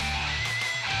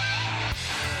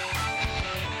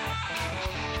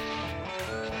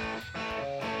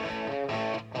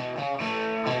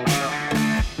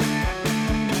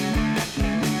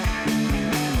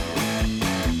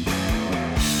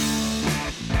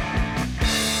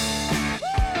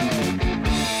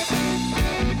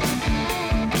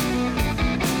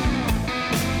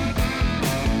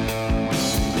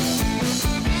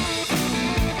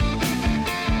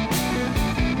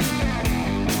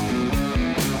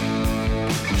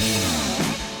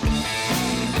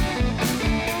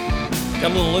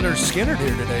 Got a little Leonard Skinner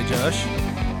here today, Josh.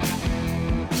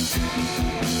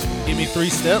 Give me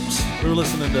 3 steps. We were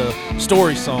listening to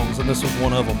story songs, and this was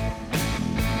one of them.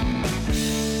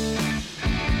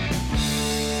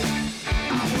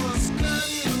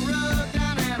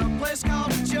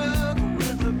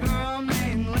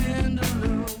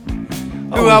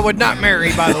 Who I would not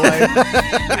marry, by the way.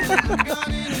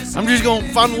 I'm just going to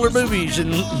fondle her boobies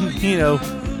and,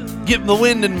 get the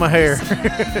wind in my hair.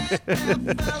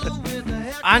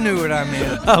 I knew what I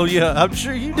meant. Oh, yeah, I'm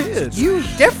sure you did. You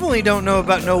definitely don't know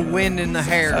about no wind in the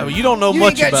hair. Oh, you don't know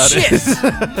much about it.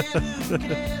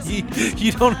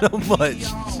 you don't know much.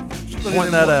 Point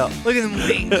that out. Look at them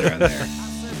wings right there.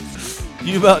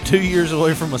 You about 2 years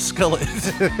away from a skullet.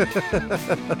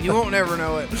 You won't never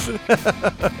know it.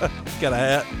 Got a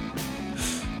hat.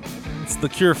 It's the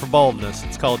cure for baldness.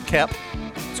 It's called Cap.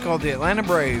 It's called the Atlanta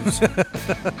Braves.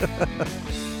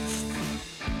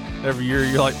 Every year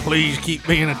you're like, please keep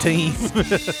being a team.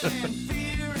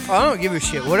 I don't give a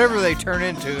shit. Whatever they turn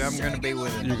into, I'm going to be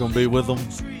with it. You're going to be with them.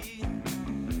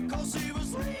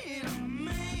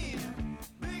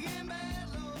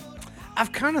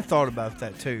 I've kind of thought about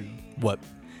that too. What?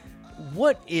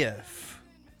 What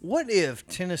if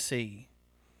Tennessee,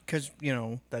 because,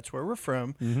 that's where we're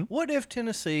from, what if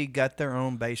Tennessee got their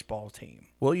own baseball team?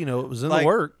 Well, it was in the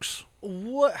works.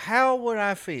 How would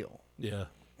I feel? Yeah.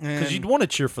 Because you'd want to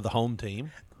cheer for the home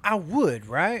team. I would,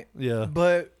 right? Yeah.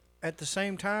 But at the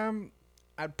same time,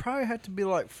 I'd probably have to be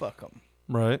like, fuck them.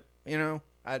 Right.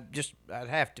 I'd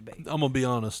have to be. I'm going to be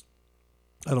honest.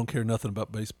 I don't care nothing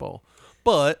about baseball.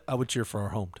 But I would cheer for our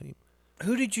home team.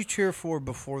 Who did you cheer for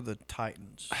before the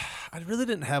Titans? I really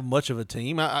didn't have much of a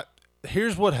team.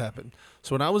 Here's what happened.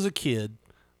 So when I was a kid,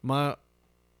 my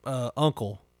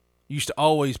uncle used to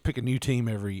always pick a new team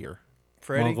every year.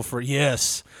 Freddie? My Uncle Fred,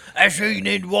 yes. That's who you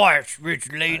need to watch,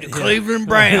 Richard Lee, the Cleveland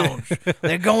Browns.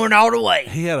 They're going all the way.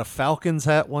 He had a Falcons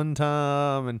hat one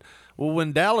time. And,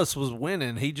 when Dallas was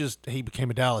winning, he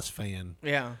became a Dallas fan.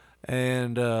 Yeah.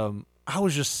 And I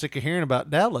was just sick of hearing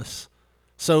about Dallas.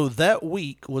 So that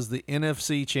week was the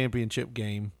NFC Championship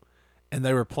game, and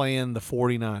they were playing the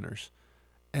 49ers.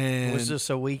 And was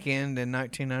this a weekend in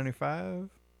 1995?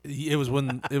 It was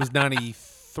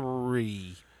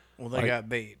 93. Well, they got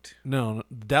beat. No,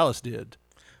 Dallas did.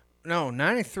 No,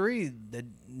 93,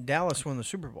 Dallas won the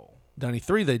Super Bowl.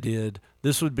 93 they did.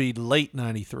 This would be late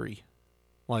 93.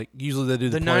 Like, usually they do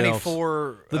the playoffs.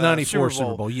 94 The 94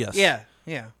 Super Bowl, yes.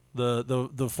 Yeah. The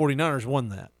 49ers won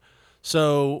that.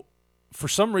 So, for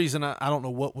some reason, I don't know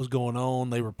what was going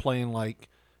on. They were playing,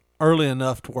 early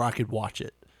enough to where I could watch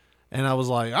it. And I was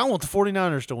like, I want the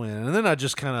 49ers to win. And then I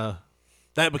just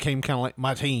that became kind of like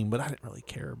my team, but I didn't really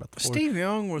care about the 49ers. Steve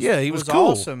Young was cool.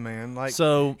 awesome, man.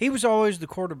 He was always the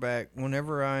quarterback.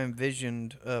 Whenever I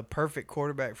envisioned a perfect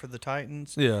quarterback for the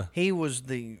Titans, he was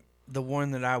the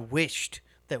one that I wished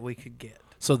that we could get.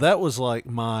 So that was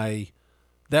my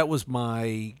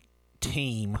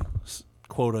team,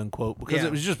 quote unquote, because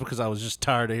it was just because I was just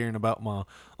tired of hearing about my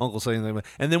uncle saying that.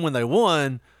 And then when they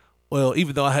won, well,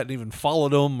 even though I hadn't even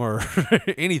followed them or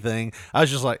anything, I was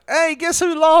just like, hey, guess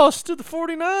who lost to the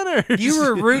 49ers? You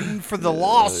were rooting for the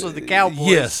loss of the Cowboys.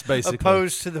 Yes, basically.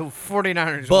 Opposed to the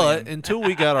 49ers But win. until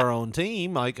we got our own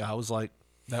team, I was like,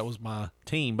 that was my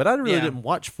team. But I really didn't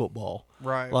watch football.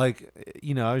 Right.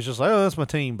 I was just like, oh, that's my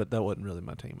team. But that wasn't really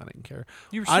my team. I didn't care.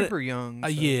 You were super young. So.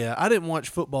 Yeah, I didn't watch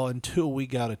football until we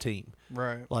got a team.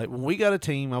 Right. When we got a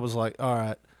team, I was like, all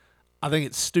right, I think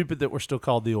it's stupid that we're still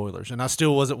called the Oilers. And I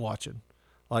still wasn't watching.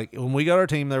 When we got our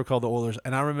team, they were called the Oilers.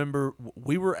 And I remember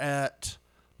we were at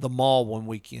the mall one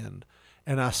weekend,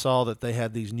 and I saw that they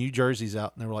had these new jerseys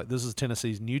out. And they were like, this is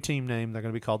Tennessee's new team name. They're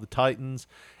going to be called the Titans.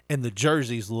 And the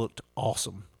jerseys looked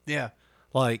awesome. Yeah.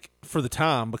 For the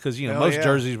time, because, most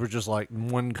jerseys were just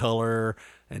one color.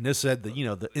 And this had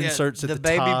the inserts at the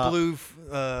baby top. blue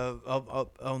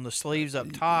up on the sleeves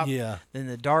up top. Yeah. Then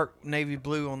the dark navy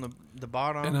blue on the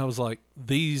bottom. And I was like,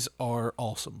 these are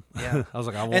awesome. Yeah. I was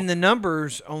like, I want. And the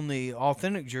numbers on the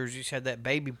authentic jerseys had that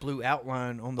baby blue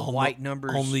outline on the white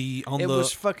numbers. It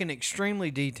was fucking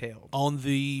extremely detailed. On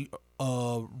the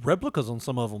replicas on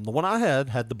some of them, the one I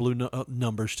had the blue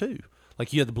numbers too.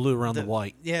 You had the blue around the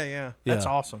white. Yeah. That's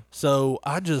awesome. So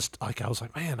I was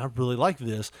like, man, I really like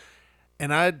this.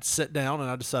 And I'd sat down and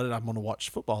I decided I'm going to watch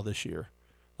football this year.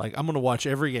 I'm going to watch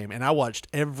every game. And I watched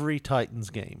every Titans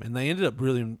game. And they ended up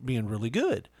really being really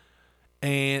good.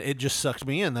 And it just sucked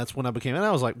me in. That's when I became, and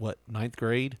I was like, what, 9th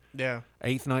grade? Yeah.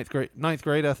 9th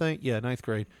grade, I think. Yeah, 9th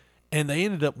grade. And they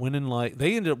ended up winning the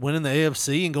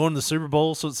AFC and going to the Super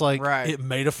Bowl. So it's it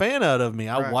made a fan out of me.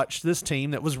 I watched this team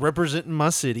that was representing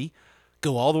my city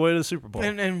go all the way to the Super Bowl.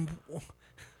 And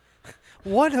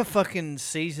what a fucking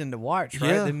season to watch,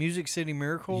 right? Yeah. The Music City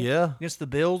Miracle. Yeah. Against the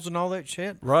Bills and all that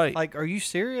shit. Right. Are you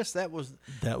serious? That was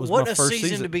what my a first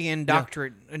season to be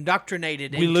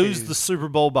indoctrinated We into. lose the Super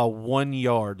Bowl by 1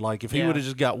 yard. If he would have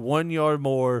just got 1 yard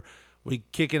more, we'd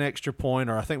kick an extra point,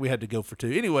 or I think we had to go for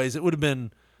 2. Anyways, it would have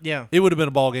been it would have been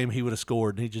a ball game. He would have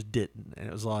scored, and he just didn't. And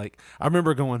it was I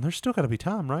remember going, there's still got to be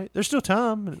time, right? There's still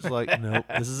time. And it's nope,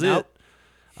 this is it.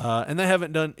 And they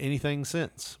haven't done anything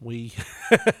since. We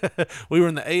were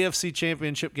in the AFC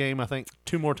Championship game, I think,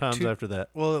 2 more times after that.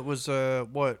 Well, it was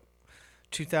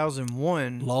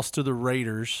 2001. Lost to the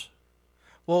Raiders.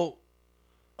 Well,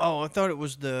 I thought it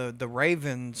was the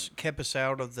Ravens kept us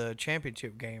out of the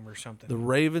championship game or something. The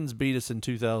Ravens beat us in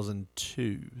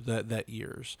 2002 that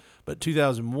year's, but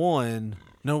 2001.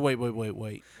 No,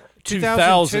 wait.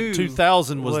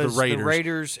 2000 was the Raiders. The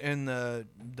Raiders and the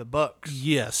Bucks.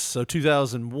 Yes. So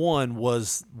 2001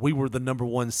 was we were the number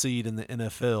 1 seed in the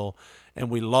NFL, and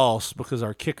we lost because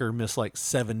our kicker missed like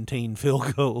 17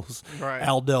 field goals. Right.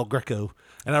 Al Del Greco.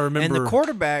 And I remember. And the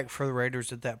quarterback for the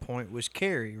Raiders at that point was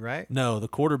Kerry, right? No, the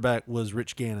quarterback was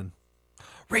Rich Gannon.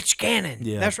 Rich Gannon.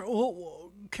 Yeah. That's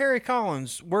well, Kerry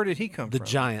Collins. Where did he come from? The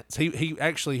Giants. He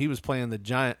actually was playing the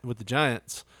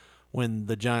Giants when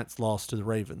the Giants lost to the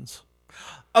Ravens.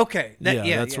 Okay.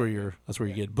 That's where you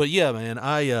get. But yeah,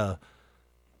 man,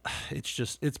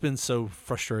 it's been so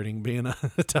frustrating being a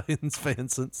Titans fan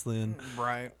since then.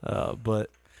 Right.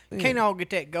 But can't all get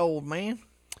that gold, man.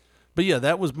 But yeah,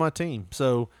 that was my team.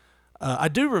 So I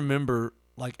do remember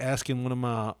like asking one of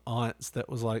my aunts that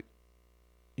was like,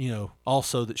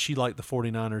 also that she liked the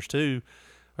 49ers too.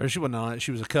 Or she wasn't an aunt,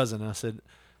 she was a cousin. I said,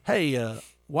 hey,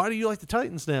 why do you like the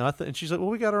Titans now? And she's like, well,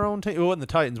 we got our own team. It wasn't the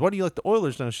Titans. Why do you like the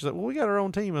Oilers now? She's like, well, we got our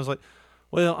own team. I was like,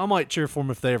 well, I might cheer for them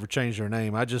if they ever change their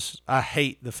name. I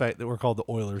hate the fact that we're called the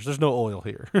Oilers. There's no oil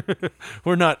here.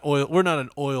 We're not oil. We're not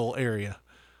an oil area.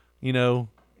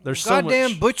 There's goddamn so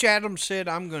much. Butch Adams said,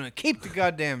 I'm going to keep the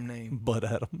goddamn name. Bud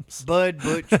Adams. Bud,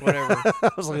 Butch, whatever.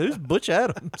 I was like, who's Butch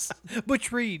Adams?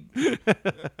 Butch Reed.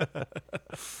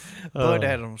 Bud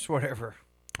Adams, whatever.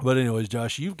 But anyways,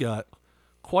 Josh, you've got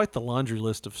quite the laundry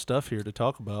list of stuff here to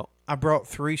talk about. I brought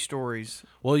 3 stories.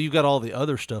 Well, you've got all the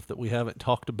other stuff that we haven't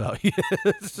talked about yet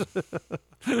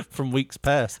from weeks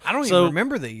past. I don't even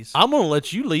remember these. I'm going to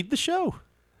let you lead the show.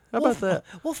 How about that?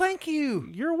 Well, thank you.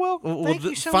 You're welcome. Thank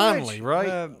you so finally, much.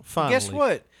 Right? Finally. Guess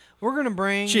what? We're going to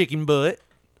bring... chicken butt.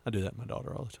 I do that to my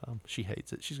daughter all the time. She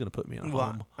hates it. She's going to put me in a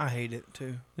home. I hate it,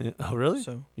 too. Yeah. Oh, really?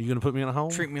 So you going to put me in a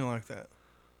home? Treat me like that.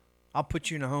 I'll put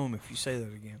you in a home if you say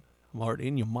that again. I'm already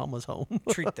in your mama's home.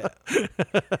 Treat that.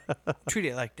 Treat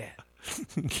it like that.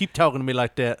 Keep talking to me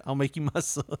like that. I'll make you my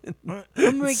son.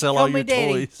 Sell all your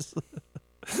toys.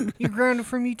 You're grounded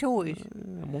from your toys.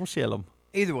 I'm going to sell them.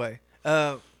 Either way,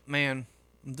 man,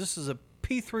 this is a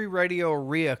P3 radio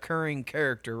reoccurring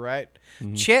character, right?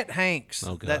 Mm-hmm. Chet Hanks,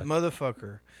 that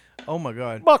motherfucker. Oh, my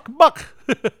God. Buck. Block,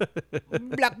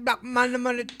 money,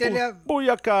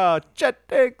 Booyaka. Chet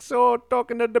Hanks,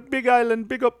 talking to the Big Island,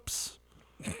 big ups.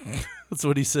 That's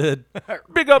what he said.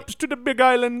 Big ups to the Big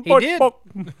Island. He did.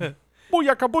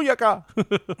 Booyaka.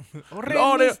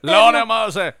 Lord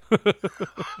mercy.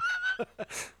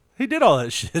 He did all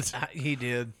that shit. He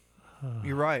did.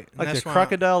 You're right. Like that's a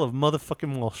crocodile of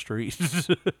motherfucking Wall Street.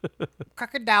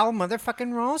 Crocodile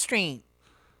motherfucking Wall Street.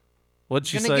 What'd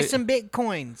she say? Gonna get some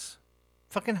bitcoins.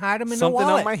 Fucking hide them in Something the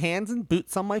wallet. on my hands and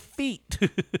boots on my feet.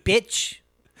 Bitch.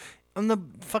 On the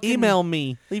fucking... Email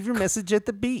me. Leave your message at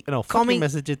the beep. No, fuck your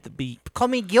message at the beep. Call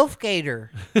me Gilf Gator.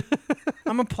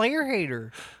 I'm a player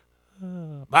hater.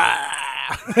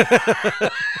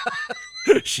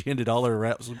 She ended all her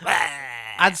raps with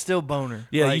I'd still bone her.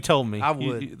 Yeah, you told me. I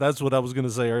would. That's what I was going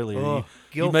to say earlier.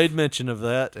 You made mention of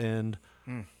that, and...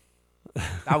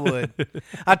 I would.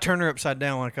 I'd turn her upside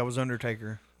down like I was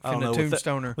Undertaker. I don't know,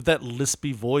 tombstone her. With that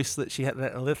lispy voice that she had,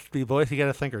 you got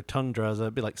to think her tongue dries up.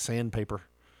 It'd be like sandpaper.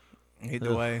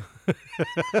 Either way.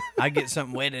 I'd get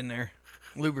something wet in there.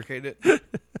 Lubricate it.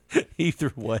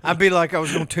 Either way. I'd be like I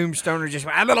was going to tombstone her. Just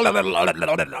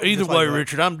Either way,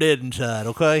 Richard, I'm dead inside,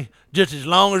 okay? Just as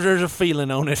long as there's a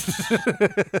feeling on it.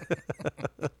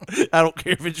 I don't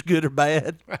care if it's good or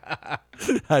bad.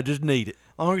 I just need it.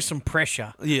 As long as some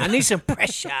pressure. Yeah. I need some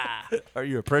pressure. Are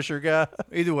you a pressure guy?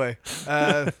 Either way.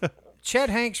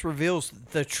 Chet Hanks reveals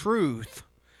the truth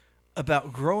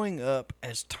about growing up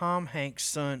as Tom Hanks'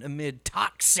 son amid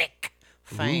toxic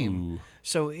fame. Ooh.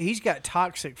 So he's got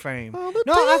toxic fame.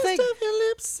 I think of your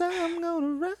lips, I'm gonna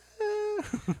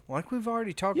ride. Like we've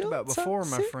already talked about before,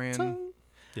 my friend.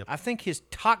 Yep. I think his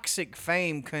toxic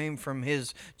fame came from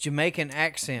his Jamaican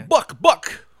accent.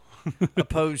 Buck.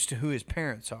 Opposed to who his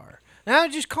parents are. Now,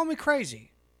 just call me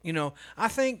crazy. I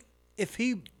think if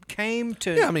he came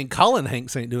to... Yeah, I mean, Colin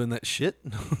Hanks ain't doing that shit.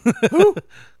 Who?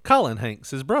 Colin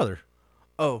Hanks, his brother.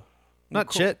 Oh. Not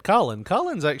cool. Chet, Colin.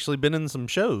 Colin's actually been in some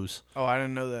shows. Oh, I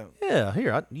didn't know that. Yeah,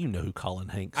 here, you know who Colin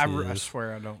Hanks is. I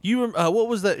swear I don't. You what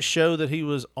was that show that he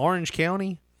was, Orange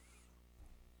County?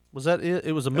 Was that it?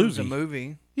 It was a movie. It was a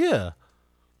movie. Yeah.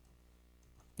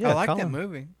 I like that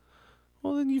movie.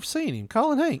 Well, then you've seen him.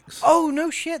 Colin Hanks. Oh, no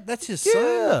shit. That's his son?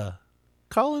 Yeah.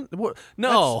 Colin, what?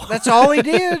 No. That's all he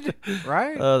did,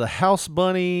 right? The House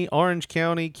Bunny, Orange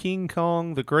County, King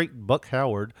Kong, The Great Buck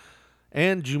Howard,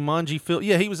 and Jumanji film.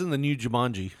 Yeah, he was in the new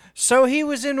Jumanji. So he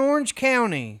was in Orange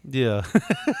County. Yeah.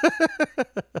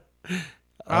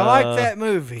 I like that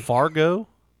movie. Fargo.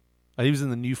 He was in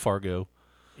the new Fargo.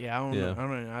 Yeah, I don't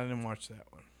know. I didn't watch that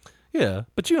one. Yeah,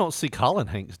 but you don't see Colin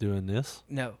Hanks doing this.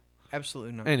 No,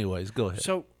 absolutely not. Anyways, go ahead.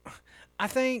 So, I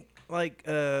think like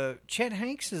Chet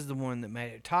Hanks is the one that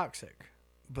made it toxic,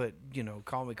 but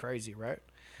call me crazy, right?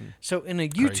 So in a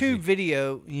YouTube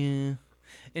video, in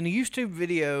a YouTube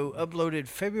video uploaded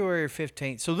February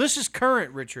 15th. So this is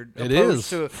current, Richard. It is.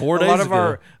 To 4 days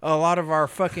ago. A lot of our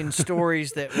fucking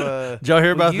stories that Did y'all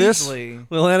hear about this? We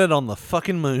landed on the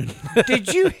fucking moon.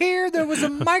 Did you hear there was a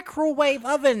microwave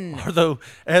oven? Although,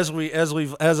 as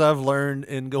I've learned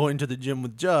in going to the gym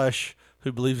with Josh,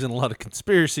 who believes in a lot of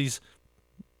conspiracies,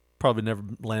 probably never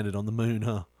landed on the moon,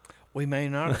 huh? We may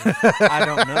not have. I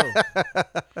don't know.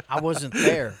 I wasn't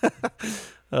there.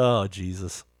 Oh,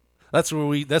 Jesus. That's where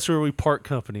we part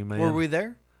company, man. Were we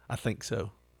there? I think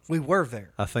so. We were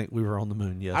there. I think we were on the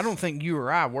moon, yes. I don't think you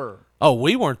or I were. Oh,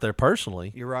 we weren't there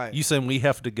personally. You're right. You saying we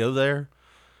have to go there?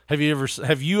 Have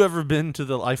you ever been to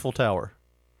the Eiffel Tower?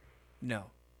 No.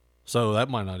 So that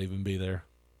might not even be there.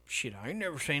 Shit, I ain't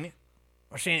never seen it.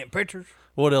 I've seen it in pictures.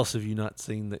 What else have you not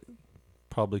seen that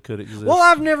probably could exist? Well,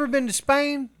 I've never been to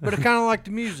Spain, but I kind of like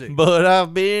the music. But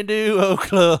I've been to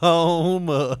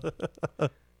Oklahoma.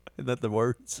 Isn't that the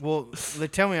words? Well, they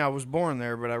tell me I was born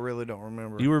there, but I really don't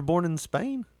remember. You were born in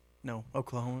Spain? No,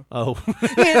 Oklahoma. Oh.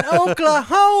 In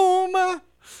Oklahoma,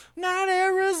 not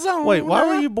Arizona. Wait, why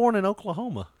were you born in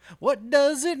Oklahoma? What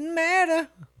does it matter?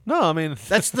 No, I mean...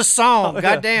 That's the song. Oh,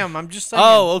 Goddamn, I'm just saying.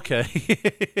 Oh, okay.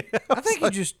 I think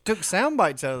you just took sound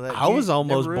bites out of that. I was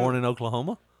almost born in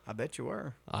Oklahoma. I bet you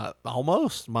were.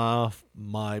 Almost. My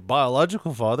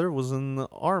biological father was in the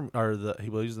army, he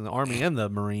was in the Army and the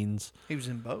Marines. He was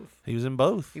in both. He was in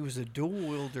both. He was a dual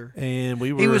wielder. And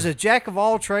he was a jack of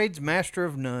all trades, master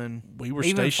of none. We were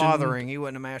even stationed. fathering. He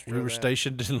wasn't a master. We were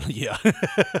stationed in, yeah.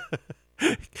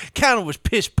 Kind of was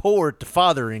piss poor at the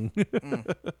fathering.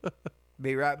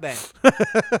 Be right back.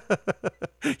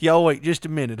 Y'all wait just a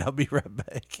minute. I'll be right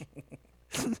back.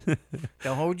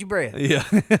 Don't hold your breath. Yeah.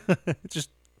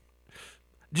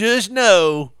 Just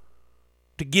know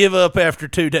to give up after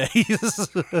 2 days.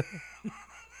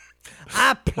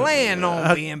 I plan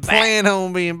on being back.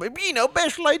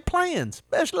 Best laid plans.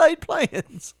 Best laid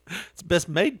plans. It's best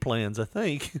made plans, I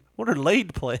think. What are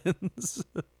laid plans?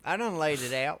 I done laid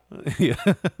it out. Yeah.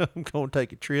 I'm going to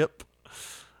take a trip.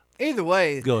 Either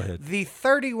way, go ahead. The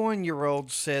 31-year-old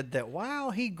said that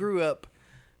while he grew up,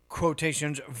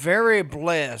 quotations, very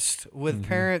blessed with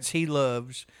parents he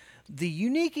loves, the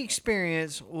unique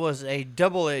experience was a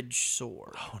double-edged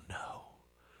sword. Oh, no.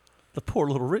 The poor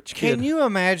little rich kid. Can you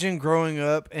imagine growing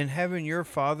up and having your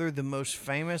father the most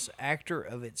famous actor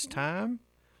of its time?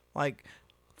 Like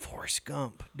Forrest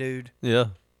Gump, dude. Yeah.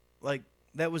 Like,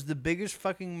 that was the biggest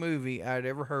fucking movie I'd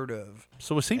ever heard of.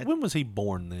 So when was he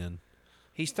born then?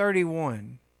 He's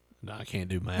 31. No, I can't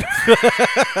do math.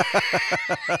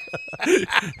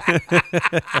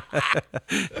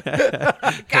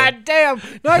 God damn,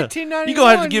 1991. You're going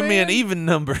to have to give me an even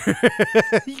number. You're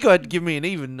going to have to give me an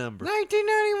even number.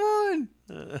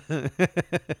 1991.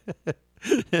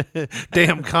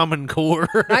 Damn Common Core.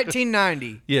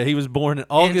 1990. Yeah, he was born in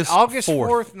August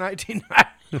 4th,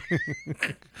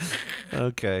 1990.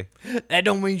 Okay. That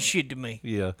don't mean shit to me.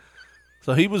 Yeah.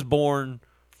 So he was born...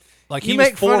 Like you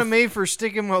make fun of me for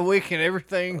sticking my wick in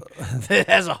everything that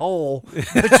has a hole,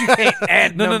 but you can't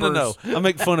add numbers. No. I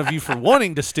make fun of you for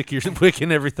wanting to stick your wick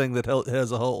in everything that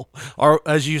has a hole. Or,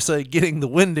 as you say, getting the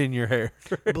wind in your hair.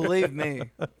 Believe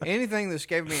me, anything that's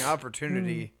gave me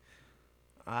opportunity,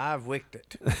 I've wicked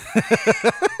it.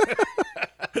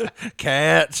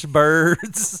 Cats,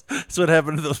 birds. That's what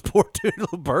happened to those poor two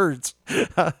little birds.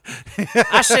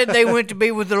 I said they went to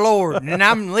be with the Lord, and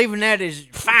I'm leaving that as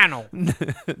final.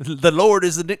 The Lord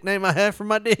is the nickname I have for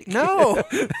my dick. No,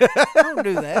 don't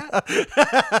do that.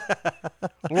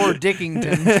 Lord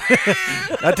Dickington.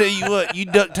 I tell you what, you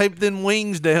duct tape them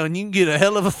wings down, you can get a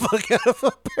hell of a fuck out of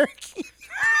a parakeet.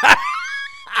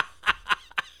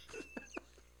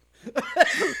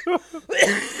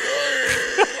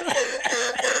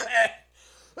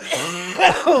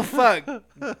 Oh, fuck.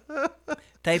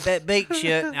 Tape that beak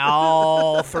shut and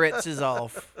all threats is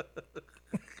off.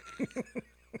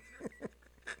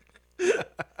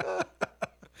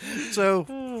 So,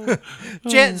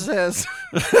 Chet says.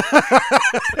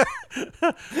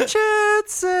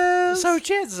 So,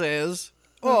 Chet says.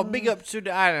 Oh, big ups to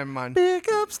the island, man. Big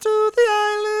ups to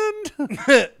the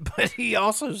island. But he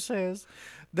also says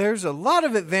there's a lot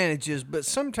of advantages, but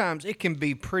sometimes it can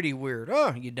be pretty weird.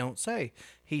 Oh, you don't say.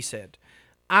 He said,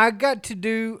 I got to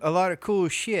do a lot of cool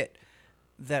shit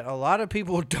that a lot of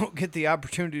people don't get the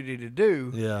opportunity to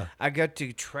do. Yeah. I got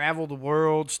to travel the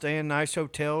world, stay in nice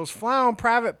hotels, fly on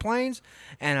private planes,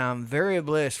 and I'm very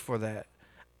blessed for that.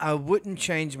 I wouldn't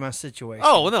change my situation.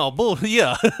 Oh, no,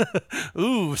 yeah.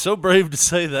 Ooh, so brave to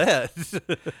say that.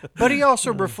 But he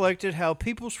also reflected how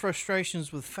people's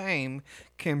frustrations with fame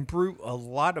can brew a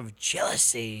lot of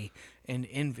jealousy and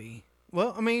envy.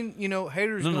 Well, I mean,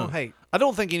 haters gonna hate. I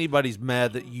don't think anybody's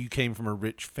mad that you came from a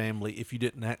rich family if you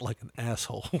didn't act like an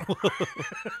asshole.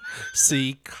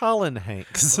 See, Colin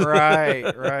Hanks. Right.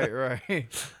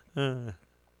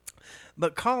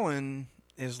 But Colin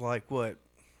is like what?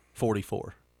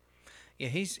 44. Yeah,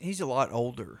 he's a lot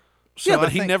older. So yeah,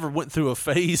 but he never went through a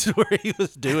phase where he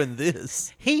was doing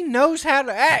this. He knows how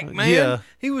to act, man. Yeah.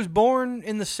 He was born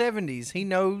in the 70s. He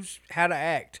knows how to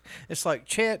act. It's like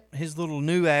Chet, his little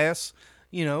new ass,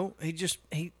 he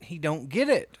don't get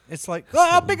it. It's like,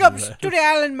 big ups to the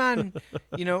island, man.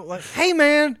 Like, hey,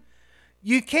 man,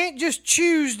 you can't just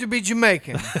choose to be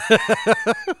Jamaican.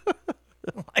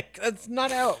 Like, that's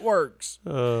not how it works.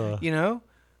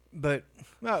 But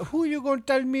who are you going to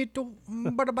tell me to?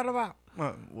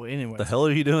 Well, anyway. The hell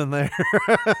are you doing there?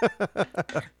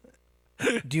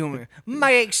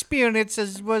 My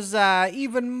experiences was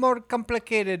even more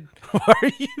complicated. Why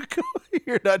are you going?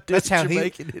 You're not doing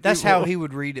Jamaican That's how he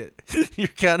would read it. You're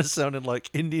kind of sounding like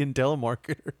Indian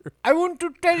telemarketer. I want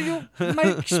to tell you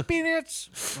my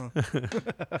experience.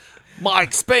 My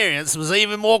experience was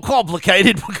even more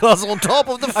complicated because on top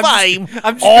of the fame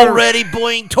I'm just already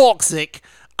being toxic,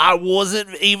 I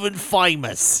wasn't even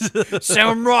famous. So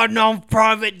I'm riding on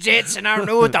private jets and I don't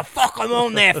know what the fuck I'm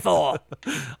on there for.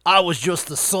 I was just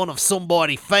the son of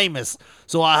somebody famous,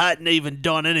 so I hadn't even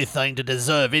done anything to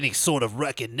deserve any sort of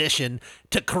recognition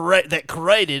that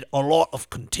created a lot of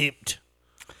contempt.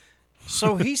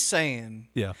 So he's saying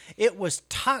it was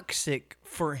toxic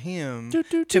for him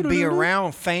to be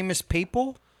around famous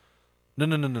people? No.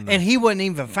 And he wasn't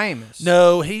even famous.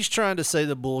 No, he's trying to say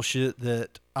the bullshit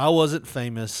that I wasn't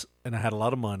famous and I had a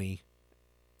lot of money,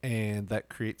 and that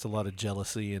creates a lot of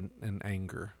jealousy and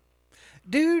anger.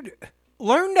 Dude,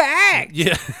 learn to act.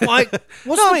 Yeah. Like,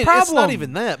 what's the problem? It's not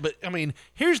even that, but, I mean,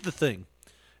 here's the thing.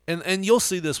 And you'll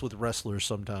see this with wrestlers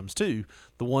sometimes, too.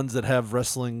 The ones that have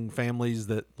wrestling families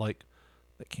that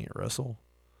can't wrestle.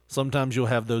 Sometimes you'll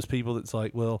have those people that's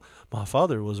like, well, my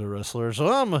father was a wrestler,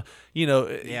 so I'm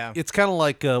it's kind of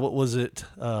like, what was it?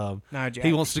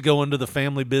 He wants to go into the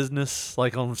family business,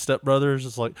 like on Step Brothers.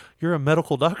 It's like, you're a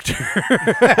medical doctor.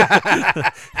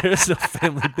 There's no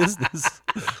family business.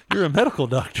 You're a medical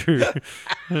doctor.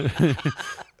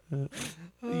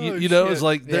 It's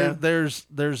like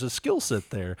there's a skill set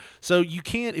there. So you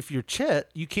can't, if you're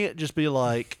Chet, you can't just be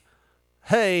like,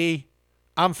 hey,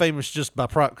 I'm famous just by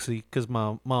proxy because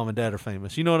my mom and dad are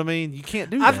famous. You know what I mean? You can't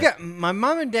do that. My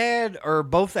mom and dad are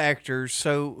both actors,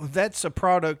 so that's a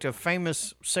product of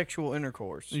famous sexual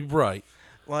intercourse. Right.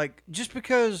 Like, just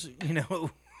because,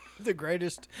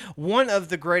 one of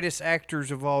the greatest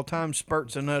actors of all time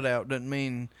spurts a nut out doesn't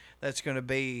mean that's going to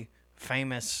be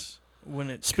famous when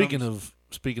it Speaking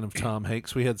of Tom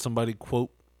Hanks, we had somebody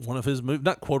quote one of his movies,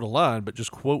 not quote a line, but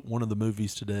just quote one of the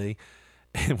movies today.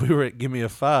 And we were at Give Me a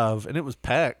Five, and it was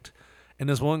packed. And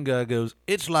this one guy goes,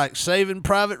 "It's like Saving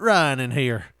Private Ryan in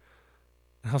here."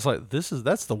 And I was like,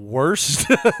 that's the worst.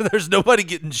 There's nobody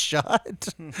getting shot.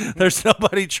 There's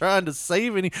nobody trying to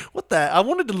save any. I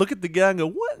wanted to look at the guy and go,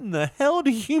 what in the hell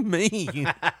do you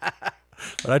mean?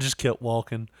 But I just kept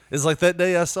walking. It's like that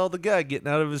day I saw the guy getting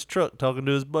out of his truck talking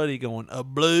to his buddy going, a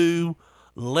blue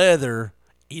leather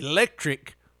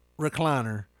electric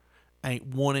recliner. Ain't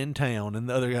one in town. And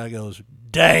the other guy goes,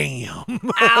 damn.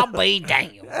 I'll be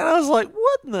damned. And I was like,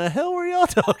 what in the hell were y'all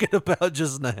talking about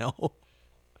just now?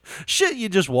 Shit, you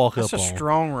just walk up on. That's a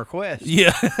strong request.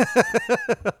 Yeah.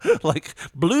 Like,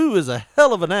 blue is a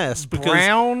hell of an ass.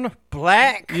 Brown,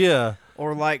 black. Yeah.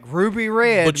 Or like ruby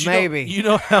red, but maybe. You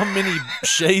know how many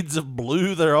shades of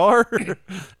blue there are?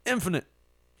 Infinite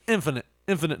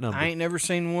number. I ain't never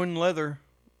seen one leather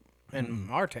in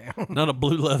our town. Not a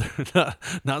blue leather.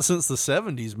 Not since the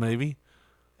 70s, maybe.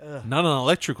 Not an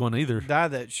electric one either. Die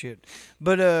that shit.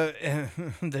 But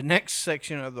the next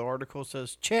section of the article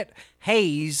says Chet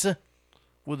Hayes,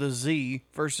 with a Z,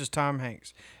 versus Tom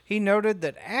Hanks. He noted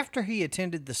that after he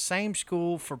attended the same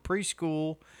school for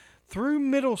preschool through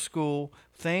middle school,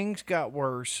 things got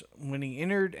worse when he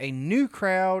entered a new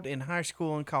crowd in high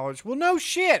school and college. Well, no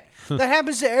shit. That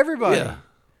happens to everybody. Yeah.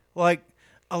 Like,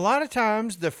 a lot of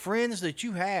times the friends that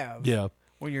you have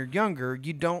when you're younger,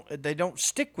 they don't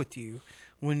stick with you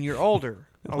when you're older.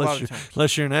 A lot of times.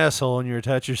 Unless you're an asshole and you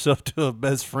attach yourself to a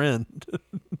best friend.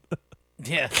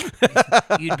 Yeah.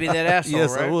 You'd be that asshole,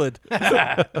 Yes, right? I would.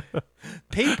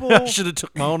 People... I should have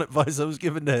took my own advice I was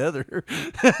giving to Heather.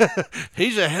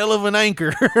 He's a hell of an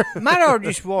anchor. Might ought to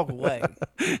just walk away.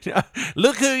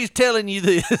 Look who he's telling you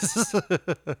this.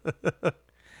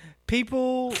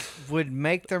 People would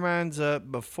make their minds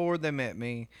up before they met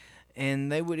me,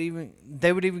 and they would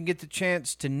even get the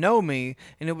chance to know me,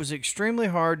 and it was extremely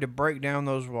hard to break down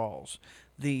those walls.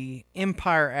 The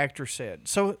Empire actor said.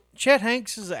 So Chet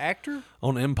Hanks is an actor?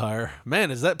 On Empire. Man,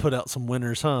 has that put out some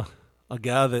winners, huh? A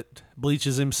guy that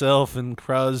bleaches himself and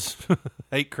cries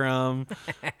hate crime.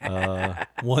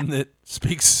 One that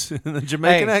speaks in a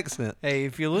Jamaican accent. Hey,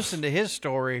 if you listen to his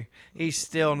story, he's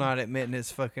still not admitting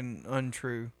it's fucking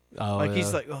untrue. Oh,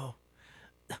 he's like, oh,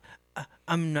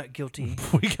 I'm not guilty.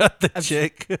 We got the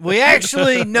check. We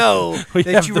actually know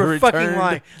that you were fucking returned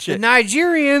lying. The check.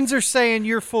 Nigerians are saying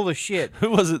you're full of shit. Who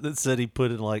was it that said he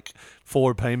put in like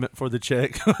forward payment for the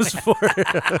check? It was for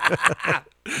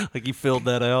like he filled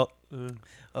that out.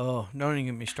 Oh, don't even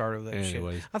get me started with that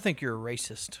Anyways. shit. I think you're a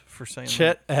racist for saying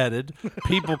Chet added,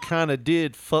 people kind of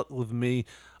did fuck with me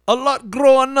a lot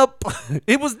growing up.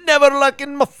 It was never like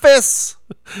in my face.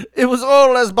 It was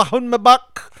always behind my back.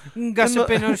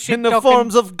 Gossiping and shit in the talking.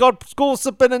 forms of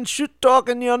gossiping and shit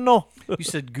talking, you know. You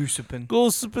said goosiping.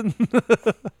 Gossiping.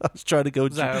 I was trying to go.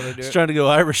 Is that how they do it? Trying to go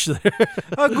Irish there.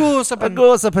 Goosiping.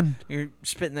 Gossiping. You're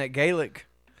spitting that Gaelic.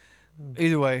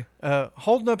 Either way,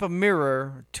 holding up a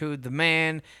mirror to the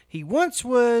man he once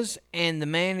was and the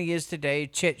man he is today,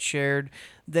 Chet shared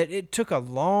that it took a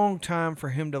long time for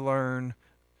him to learn,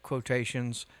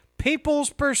 quotations,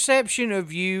 people's perception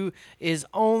of you is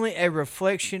only a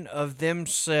reflection of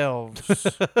themselves.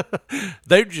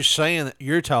 They're just saying that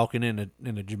you're talking in a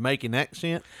Jamaican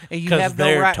accent, and you have no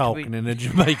they're right talking to be... in a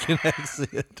Jamaican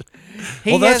accent. He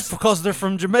Well, that's has... because they're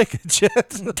from Jamaica,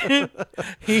 Chet.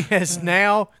 He has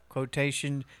now,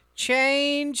 quotation,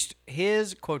 changed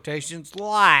his quotations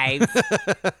life.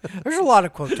 There's a lot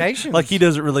of quotations. Like he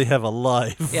doesn't really have a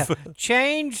life. Yeah,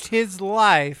 changed his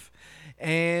life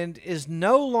and is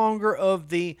no longer of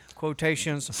the,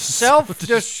 quotations,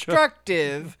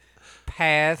 self-destructive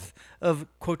path of,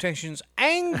 quotations,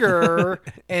 anger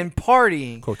and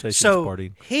partying. Quotations so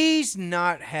partying. He's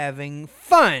not having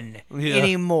fun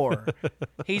anymore.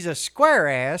 He's a square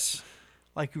ass,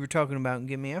 like you were talking about, and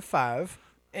Give Me a 5.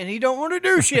 And he don't want to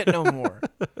do shit no more.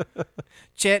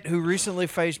 Chet, who recently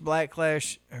faced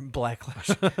backlash.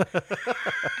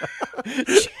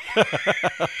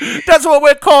 That's what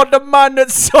we call the man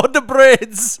that saw the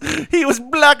braids. He was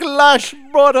Blacklash,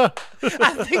 brother.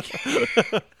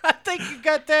 I think you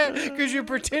got that because you're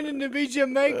pretending to be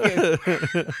Jamaican.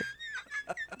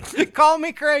 Call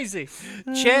me crazy.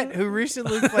 Chet, who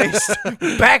recently faced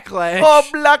backlash. Oh,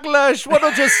 Blacklash, why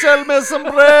don't you sell me some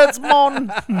braids,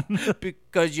 man?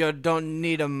 Because you don't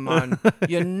need them, man.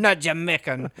 You're not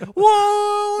Jamaican.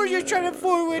 Whoa, you're trying to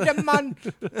fool with them, man.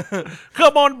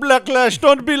 Come on, Blacklash,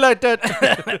 don't be like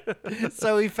that.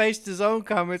 So he faced his own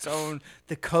comments on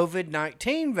the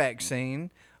COVID-19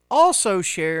 vaccine. Also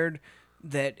shared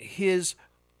that his,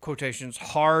 quotations,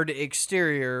 hard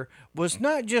exterior was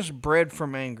not just bred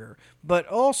from anger, but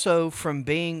also from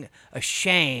being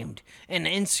ashamed and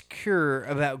insecure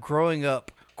about growing up,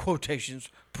 quotations,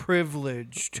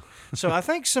 privileged. So I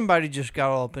think somebody just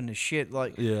got all up in the shit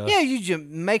like, yeah, you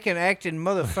Jamaican acting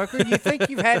motherfucker. You think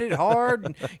you've had it hard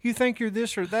and you think you're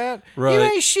this or that? Right. You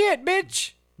ain't shit,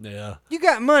 bitch. Yeah. You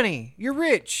got money. You're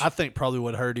rich. I think probably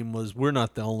what hurt him was we're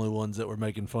not the only ones that were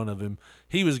making fun of him.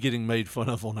 He was getting made fun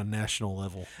of on a national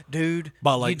level. Dude.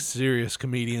 By like serious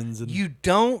comedians. And you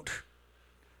don't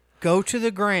go to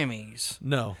the Grammys.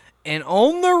 No. And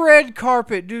on the red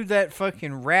carpet do that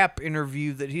fucking rap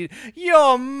interview that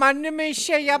yo, man, let me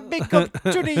show you big up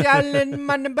to the island,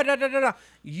 man.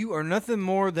 You are nothing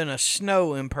more than a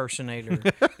Snow impersonator.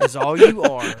 Is all you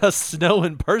are. A Snow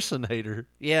impersonator.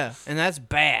 Yeah, and that's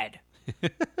bad.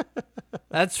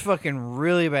 That's fucking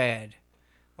really bad.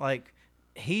 Like,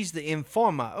 he's the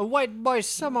informer. A white boy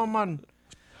summer man.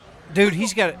 Dude,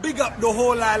 he's got it. Big up the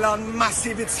whole island,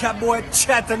 massive. It's your boy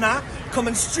Chetana,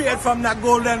 coming straight from the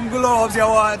Golden Globes, you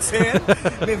want to say?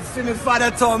 Me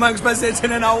father Tom Hanks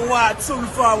presenting in a what? Soon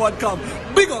forward come.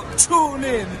 Big up, tune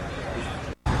in.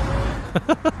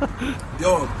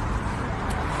 Yo,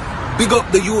 big up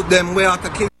the youth, them way out the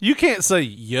king. You can't say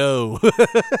yo.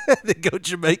 They go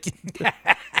Jamaican.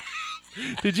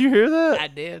 Did you hear that? I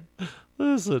did.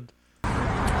 Listen.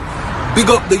 Big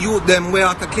up the youth, them way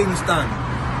out the Kingston.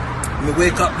 Me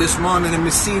wake up this morning and me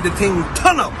see the thing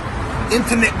turn up.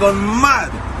 Internet gone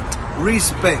mad.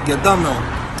 Respect, you don't know.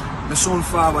 Me soon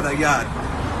forward a yard.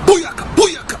 Booyaka,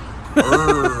 booyaka.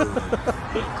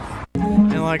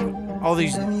 And like, all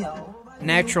these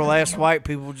natural ass white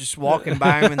people just walking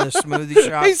by him in the smoothie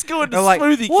shop. He's going to They're like,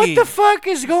 Smoothie what King. the fuck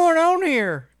is going on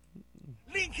here?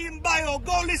 Link in bio,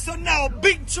 go listen now,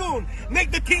 big tune.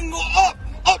 Make the thing go up,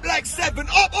 up like 7,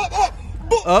 up.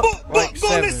 Boop, Up boop, like boop, go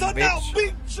 7, listen now, bitch.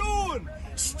 big tune.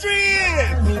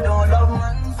 Straight.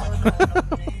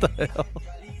 What the hell?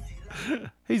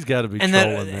 He's got to be And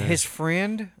trolling that there. his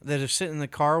friend that is sitting in the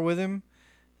car with him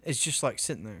is just like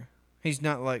sitting there. He's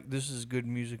not like, this is good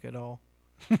music at all.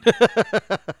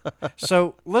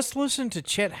 So let's listen to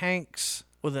Chet Hanks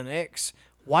with an X,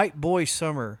 White Boy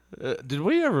Summer. Did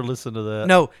we ever listen to that?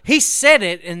 No, he said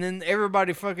it, and then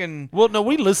everybody fucking... Well, no,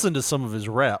 we listened to some of his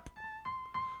rap.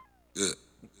 Yeah.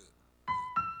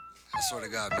 I swear to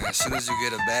God, man, as soon as you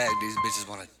get a bag, these bitches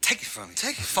want to take it from you.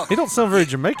 Take it, fuck He don't sound very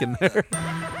Jamaican there.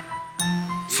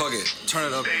 Fuck it.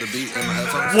 Turn it up, the beat in my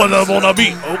headphones. What up on the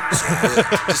beat? Oh.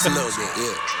 Yeah, just a little bit,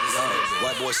 yeah.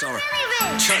 White Boy Summer.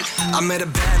 I met a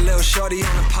bad little shorty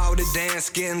on a powder dance,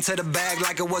 getting to the bag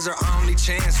like it was her only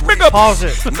chance. Pause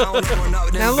it.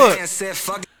 Now look. Said,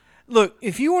 fuck it. Look,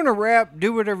 if you want to rap,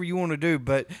 do whatever you want to do,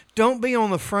 but don't be on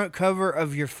the front cover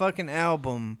of your fucking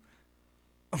album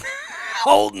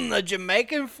holding a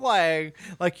Jamaican flag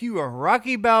like you are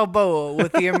Rocky Balboa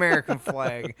with the American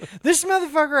flag. This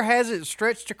motherfucker has it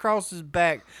stretched across his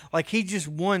back like he just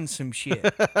won some shit.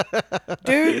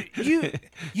 Dude, you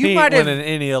He might ain't have... winning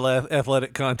any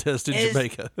athletic contest in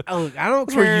Jamaica. Oh, look, I don't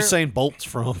That's care. where Usain Bolt's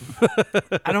from.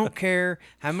 I don't care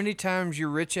how many times your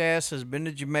rich ass has been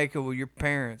to Jamaica with your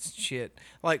parents and shit.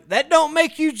 Like, that don't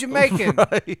make you Jamaican.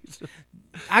 Right.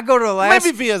 I go to Alaska.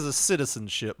 Maybe if he has a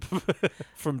citizenship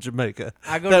from Jamaica,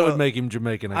 that would make him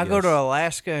Jamaican, I guess. go to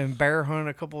Alaska and bear hunt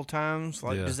a couple of times.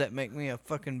 Like, Yeah. does that make me a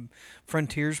fucking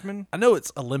frontiersman? I know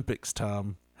it's Olympics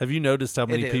time. Have you noticed how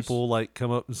many It is. people like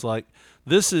come up and it's like,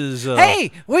 this is...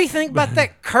 Hey, what do you think about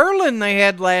that curling they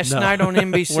had last No. night on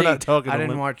NBC? We're not talking I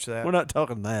didn't watch that. We're not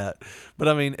talking that. But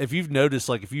I mean, if you've noticed,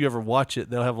 like if you ever watch it,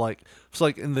 they'll have like, it's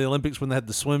like in the Olympics when they had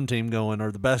the swim team going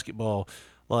or the basketball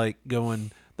like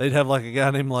going, they'd have like a guy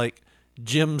named like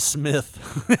Jim Smith.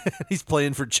 He's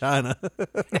playing for China.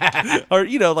 Or,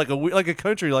 you know, like a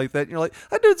country like that. And you're like,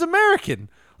 that dude's American.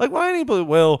 Like, why ain't he play?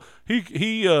 Well,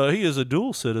 he is a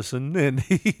dual citizen, and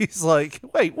he's like,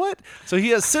 wait, what? So he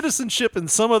has citizenship in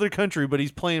some other country, but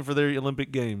he's playing for their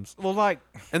Olympic Games. Well, like,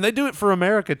 and they do it for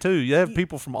America too. You have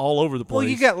people from all over the place. well,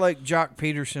 you got like Jock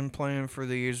Peterson playing for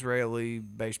the Israeli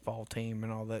baseball team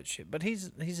and all that shit, but he's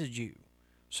a Jew.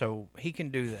 So he can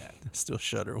do that. I still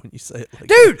shudder when you say it like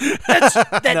Dude, that.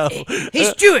 that's No.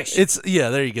 he's Jewish.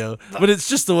 There you go. But it's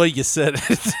just the way you said it.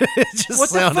 It just What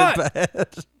the sounded fuck? bad.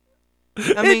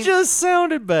 I mean, it just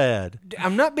sounded bad.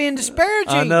 I'm not being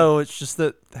disparaging. I know, it's just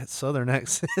that southern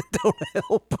accent don't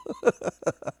help.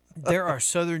 There are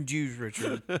Southern Jews,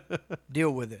 Richard. Deal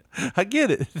with it. I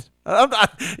get it.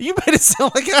 You made it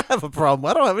sound like I have a problem.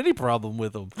 I don't have any problem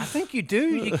with them. I think you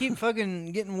do. You keep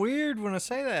fucking getting weird when I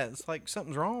say that. It's like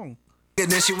something's wrong. And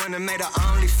then she went and made her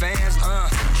OnlyFans.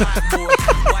 Hot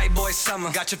boy, white boy summer.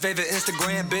 Got your favorite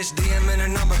Instagram bitch, DM in her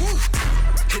number.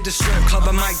 Hit the strip club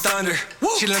at Mike Thunder.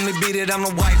 She let me beat it, I'm a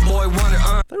white boy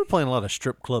wonder. They were playing a lot of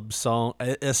strip club songs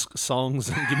and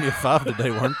Give Me a Five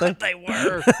today, weren't they? They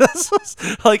were.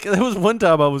 Like, there was one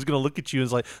time I was going to look at you and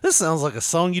was like, this sounds like a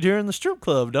song you'd hear in the strip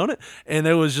club, don't it? And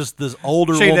there was just this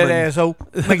older Say woman. that asshole.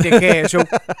 Make that cash, oh.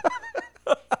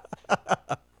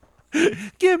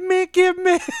 Give me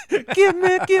more.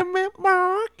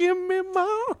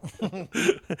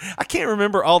 I can't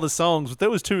remember all the songs, but there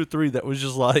was 2 or 3 that was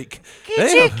just like,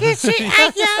 damn.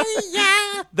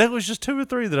 That was just 2 or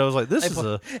 3 that I was like, this is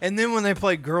a... And then when they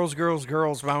played Girls, Girls,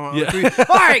 Girls, by Yeah.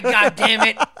 all right,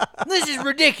 goddammit. This is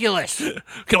ridiculous.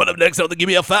 Coming up next on the Give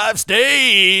Me a 5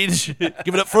 stage.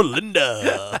 Give it up for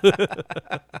Linda.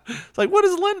 It's like, what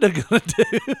is Linda going to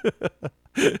do?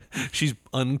 She's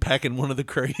unpacking one of the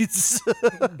crates.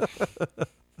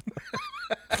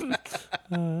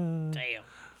 Damn.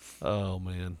 Oh,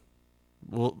 man.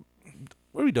 Well,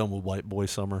 what are we done with White Boy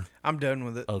Summer? I'm done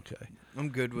with it. Okay. I'm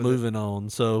good with it. Moving on.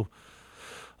 So,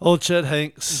 old Chet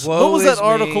Hanks. Woe What was that is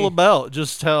article me. about?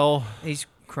 Just how... He's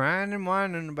crying and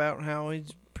whining about how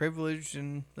he's privileged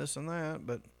and this and that,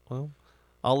 but... Well,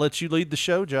 I'll let you lead the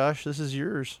show, Josh. This is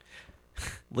yours.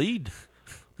 Lead.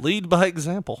 Lead by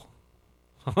example.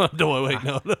 No, wait,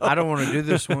 no. I don't want to do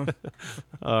this one.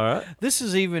 All right. This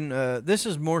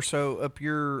is more so up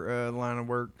your line of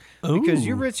work because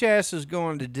your Ooh. rich ass is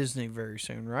going to Disney very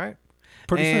soon, right?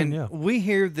 Pretty soon, and yeah. we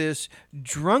hear this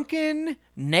drunken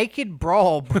naked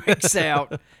brawl breaks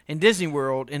out in Disney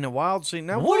World in the wild scene.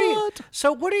 Now, what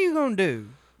are you going to do?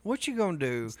 What you gonna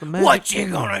do? magic What you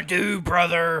wand. gonna do,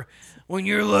 brother? When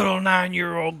your little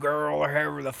 9-year-old girl, or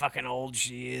however the fucking old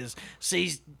she is,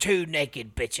 sees two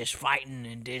naked bitches fighting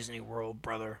in Disney World,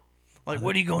 brother. Like,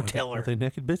 what are you gonna tell Are her? they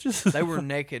naked bitches? They were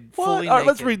naked, What? fully All right, naked.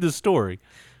 let's read the story.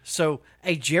 So,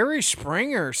 a Jerry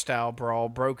Springer-style brawl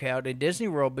broke out in Disney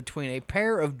World between a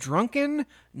pair of drunken,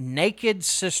 naked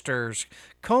sisters,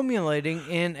 culminating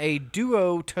in a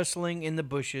duo tussling in the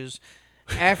bushes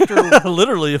after...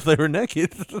 Literally, if they were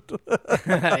naked.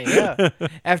 yeah.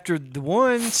 After the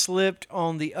one slipped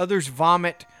on the other's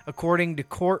vomit, according to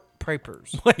court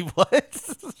papers. Wait,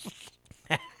 what?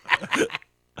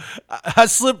 I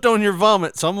slipped on your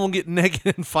vomit, so I'm going to get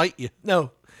naked and fight you. No.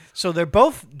 So they're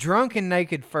both drunk and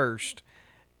naked first,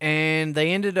 and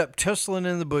they ended up tussling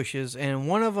in the bushes, and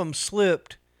one of them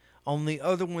slipped on the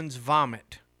other one's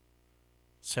vomit.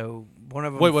 So one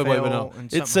of them Wait, fell no. and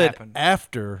It something said happened.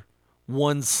 after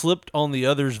one slipped on the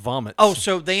other's vomit. Oh,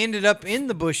 so they ended up in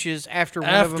the bushes after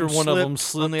one of them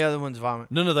slipped on the other one's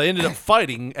vomit. No, they ended up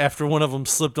fighting after one of them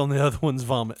slipped on the other one's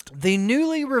vomit. The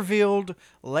newly revealed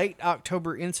late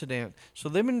October incident, so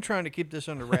they've been trying to keep this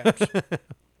under wraps,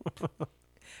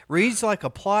 reads like a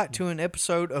plot to an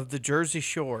episode of The Jersey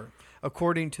Shore,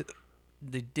 according to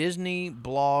the Disney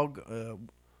blog.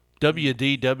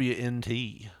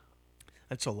 WDWNT.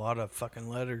 That's a lot of fucking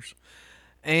letters.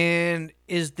 And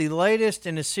is the latest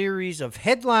in a series of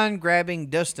headline-grabbing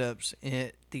dust-ups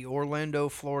at the Orlando,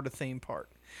 Florida theme park.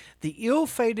 The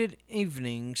ill-fated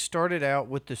evening started out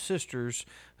with the sisters,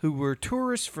 who were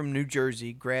tourists from New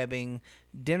Jersey, grabbing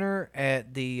dinner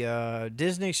at the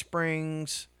Disney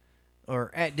Springs,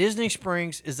 or at Disney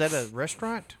Springs. Is that a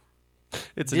restaurant?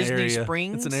 It's Disney an area.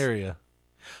 Springs? It's an area.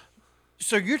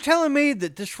 So you're telling me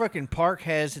that this fucking park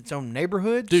has its own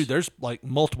neighborhoods? Dude, there's like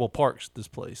multiple parks at this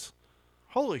place.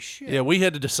 Holy shit. Yeah, we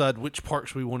had to decide which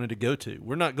parks we wanted to go to.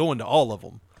 We're not going to all of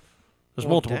them. There's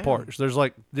multiple damn. parks. There's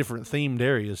like different themed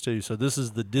areas too. So this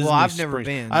is the Disney Well, I've Springs. never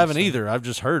been, I haven't so- either. I've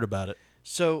just heard about it.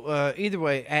 So either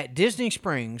way, at Disney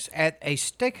Springs, at a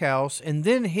steakhouse, and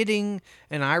then hitting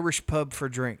an Irish pub for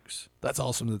drinks. That's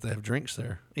awesome that they have drinks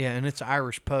there. Yeah, and it's an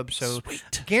Irish pub, so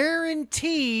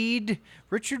guaranteed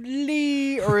Richard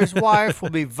Lee or his wife will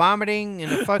be vomiting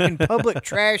in a fucking public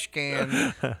trash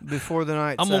can before the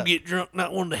night's I'm going up. to get drunk,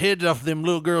 not one of the heads off them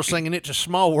little girls singing It's a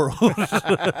Small World.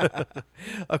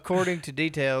 According to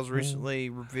details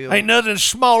recently revealed. Ain't nothing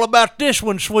small about this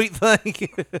one, sweet thing.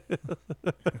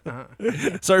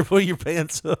 Sorry, pull your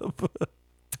pants up.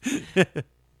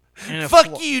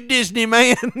 Fuck you, Disney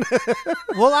man.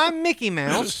 Well, I'm Mickey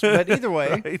Mouse, but either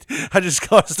way. Right. I just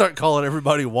got to start calling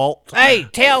everybody Walt. Hey,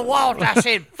 tell Walt I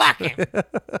said fuck him.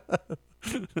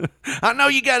 I know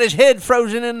you got his head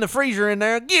frozen in the freezer in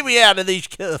there. Get me out of these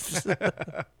cuffs.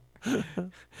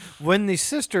 When the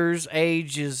sisters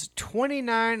ages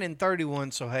 29 and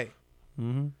 31, so hey.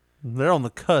 Mm-hmm. They're on the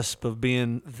cusp of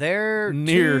being They're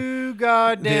near too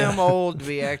goddamn old to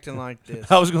be acting like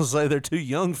this. I was going to say they're too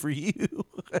young for you.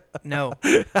 No.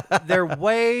 They're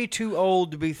way too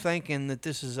old to be thinking that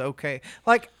this is okay.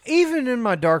 Like, even in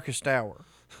my darkest hour.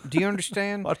 Do you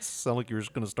understand? I just sound like you were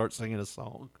just going to start singing a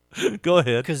song. Go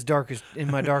ahead. Because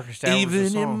in my darkest hour. Even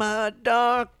is a in song. my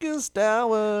darkest hour.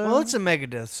 Well, it's a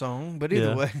Megadeth song, but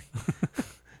either way.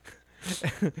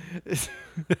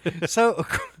 So,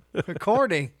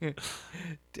 according.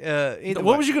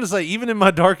 What was you going to say? Even in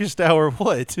my darkest hour,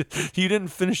 what? You didn't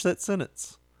finish that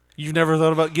sentence. You've never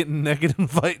thought about getting naked and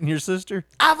fighting your sister?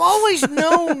 I've always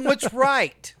known what's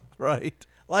right. Right.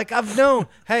 Like, I've known,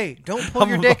 hey, don't pull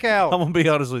your dick out. I'm going to be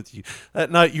honest with you.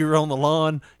 That night you were on the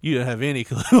lawn, you didn't have any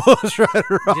clue what was right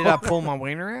or wrong. Did I pull my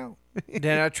wiener out? Did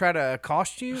I try to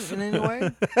accost you in any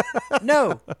way?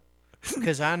 No.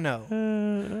 Because I know.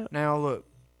 Now, look.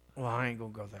 Well, I ain't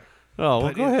going to go there. Oh,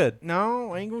 well, go ahead.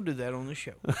 No, I ain't going to do that on the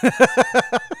show.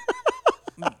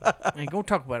 I ain't going to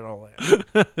talk about all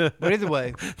that. But either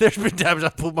way. There's been times I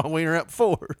pulled my wiener out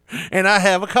before, and I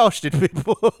have accosted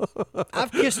people.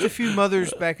 I've kissed a few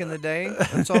mothers back in the day.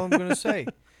 That's all I'm going to say.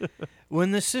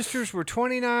 When the sisters were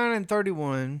 29 and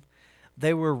 31,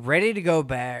 they were ready to go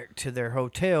back to their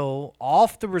hotel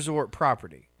off the resort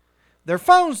property. Their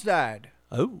phones died.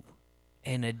 Oh.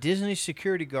 And a Disney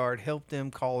security guard helped them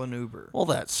call an Uber. Well,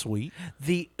 that's sweet.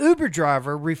 The Uber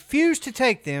driver refused to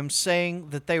take them,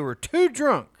 saying that they were too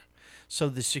drunk. So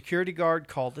the security guard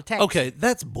called the taxi. Okay,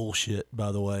 that's bullshit,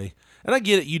 by the way. And I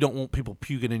get it, you don't want people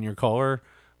puking in your car,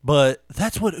 but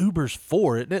that's what Uber's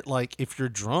for, isn't it? Like, if you're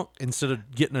drunk, instead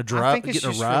of getting a drive, I think it's getting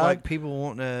just a ride. for like people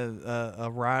wanting a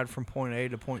ride from point A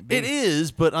to point B. It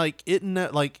is, but like, isn't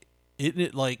it like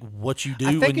what you do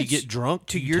I think when you it's get drunk?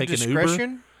 to You your take discretion. An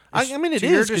Uber? I mean, it to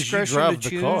your is 'cause you discretion drive to the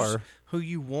choose car. who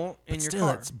you want in But your still,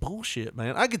 car. that's bullshit,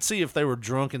 man. I could see if they were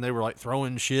drunk and they were like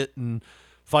throwing shit and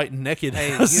fighting naked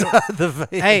Hey, outside the van.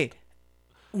 Hey,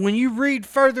 when you read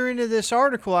further into this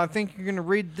article, I think you're going to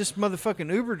read this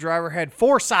motherfucking Uber driver had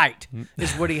foresight,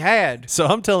 is what he had. So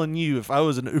I'm telling you, if I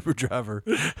was an Uber driver,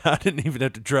 I didn't even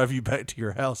have to drive you back to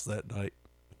your house that night.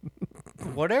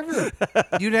 Whatever.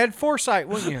 You'd had foresight,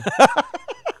 wouldn't you?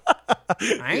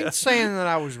 I ain't saying that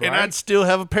I was right. And I'd still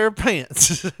have a pair of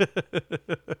pants.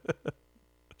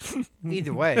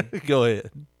 Either way. Go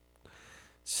ahead.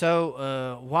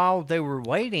 So while they were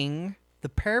waiting, the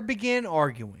pair began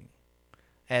arguing,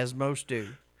 as most do.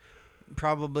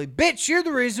 Probably, bitch, you're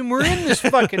the reason we're in this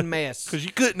fucking mess. Because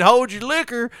you couldn't hold your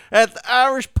liquor at the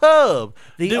Irish pub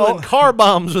doing old- car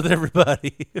bombs with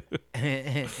everybody.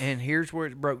 and here's where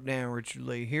it broke down, Richard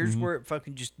Lee. Here's where it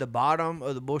fucking just the bottom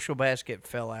of the bushel basket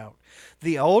fell out.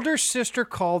 The older sister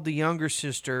called the younger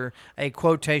sister a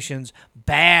quotations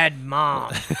bad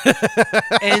mom,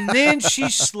 and then she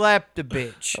slapped the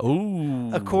bitch.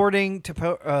 Ooh, according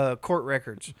to court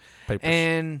records. Papers.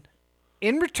 And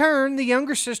in return, the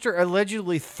younger sister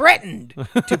allegedly threatened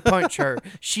to punch her.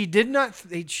 She did not.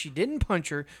 She didn't punch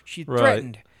her. She Right.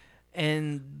 threatened.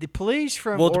 And the police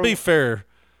from Well, to be fair,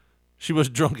 she was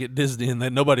drunk at Disney, and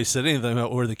then nobody said anything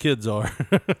about where the kids are.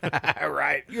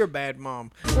 right, you're a bad mom.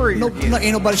 Where are your kids?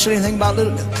 Ain't nobody said anything about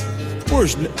little.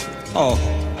 Where's?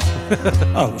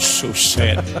 Oh, so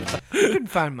sad. I couldn't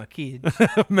find my kids.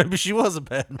 Maybe she was a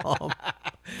bad mom.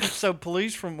 So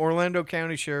police from Orlando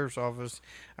County Sheriff's Office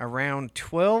around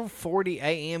 12:40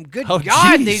 a.m. Good Oh,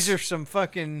 God, geez. these are some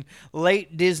fucking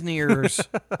late Disneyers,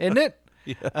 isn't it?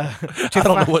 Yeah. I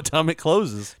don't know what time it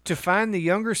closes. To find the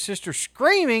younger sister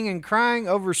screaming and crying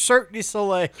over Cirque du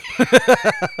Soleil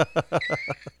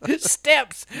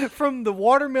steps from the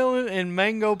watermelon and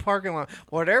mango parking lot.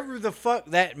 Whatever the fuck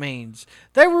that means.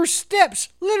 They were steps,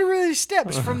 literally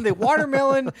steps from the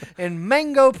watermelon and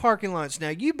mango parking lots. Now,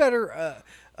 you better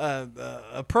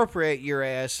appropriate your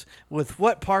ass with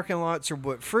what parking lots or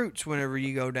what fruits whenever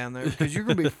you go down there, because you're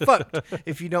going to be fucked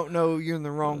if you don't know you're in the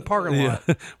wrong parking lot.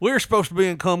 We were supposed to be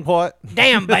in Kumquat.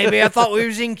 Damn, baby, I thought we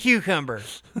was in cucumber.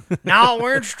 No,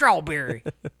 we're in strawberry.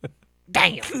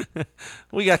 Damn.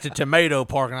 We got the tomato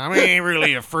parking lot. I mean, it ain't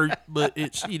really a fruit, but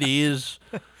it is.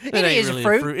 It ain't is a really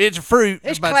fruit. It's a fruit.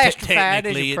 It's but classified as a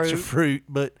technically it's a fruit. fruit,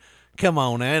 but come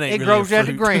on, now, it ain't It really grows a out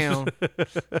of the fruit.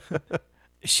 ground.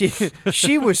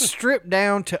 She was stripped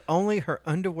down to only her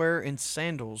underwear and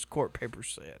sandals, court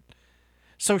papers said.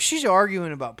 So she's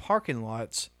arguing about parking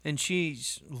lots, and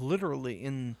she's literally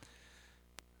in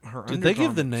her Did they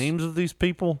give the undergarments. names of these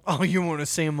people? Oh, you want to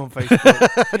see them on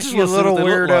Facebook? I just You wanna see little what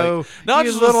they look weirdo. like. No, I You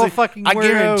just wanna little see- fucking I weirdo.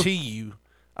 guarantee you.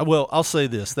 Well, I'll say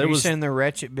this: Are you saying they're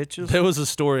ratchet bitches? There was a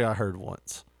story I heard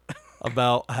once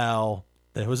about how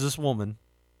there was this woman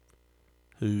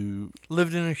who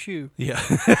lived in a shoe. Yeah.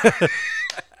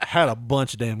 Had a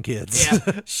bunch of damn kids. Yeah,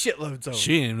 shitloads of them.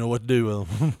 She didn't even know what to do with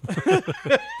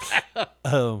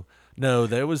them. No,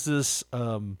 there was this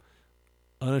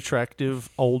unattractive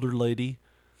older lady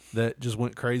that just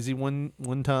went crazy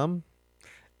one time,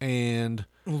 and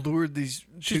lured these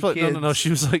she's two like kids. no, she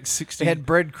was like 60. They had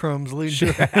breadcrumbs leading She,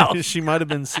 to her house. she might have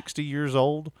been 60 years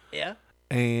old. Yeah.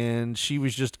 And she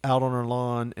was just out on her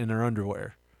lawn in her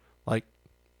underwear, like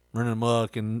running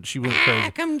amok, and she went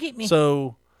crazy. Come get me.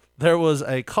 So there was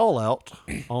a call out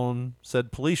on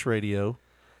said police radio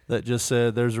that just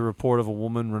said there's a report of a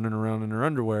woman running around in her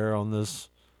underwear on this.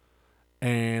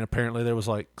 And apparently there was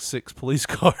like 6 police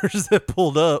cars that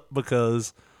pulled up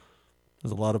because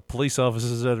there's a lot of police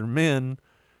officers that are men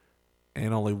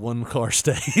and only one car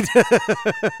stayed.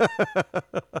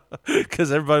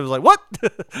 Because everybody was like, what?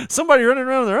 Somebody running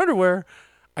around in their underwear?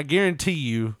 I guarantee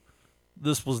you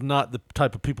this was not the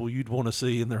type of people you'd want to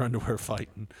see in their underwear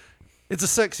fighting. It's a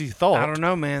sexy thought. I don't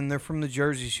know, man. They're from the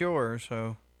Jersey Shore,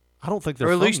 so I don't think they're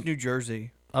or at from, least New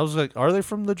Jersey. I was like, are they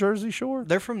from the Jersey Shore?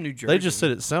 They're from New Jersey. They just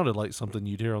said it sounded like something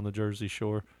you'd hear on the Jersey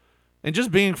Shore. And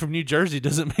just being from New Jersey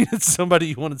doesn't mean it's somebody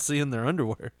you want to see in their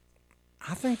underwear.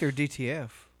 I think they're DTF.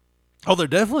 Oh, there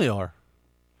definitely are.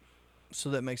 So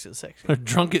that makes it sexy. They're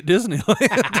drunk at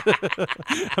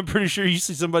Disneyland. I'm pretty sure you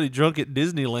see somebody drunk at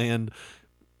Disneyland,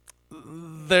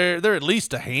 they're at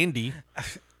least a handy.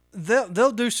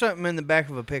 They'll do something in the back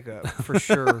of a pickup for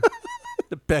sure.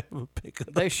 The back of a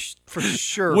pickup. They for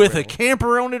sure With a will.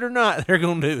 camper on it or not, they're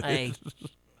gonna do it. Hey,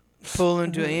 pull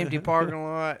into an empty parking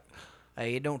lot.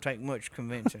 Hey, it don't take much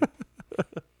convincing.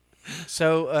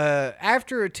 So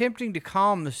after attempting to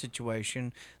calm the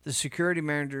situation, the security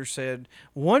manager said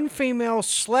one female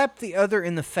slapped the other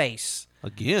in the face.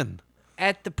 Again.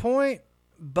 At the point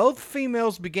both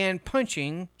females began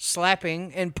punching,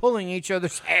 slapping, and pulling each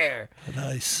other's hair.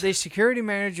 Nice. The security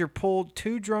manager pulled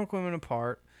 2 drunk women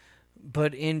apart,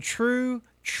 but in true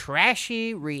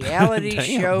trashy reality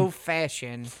show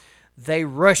fashion, they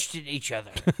rushed at each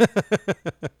other.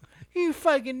 You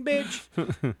fucking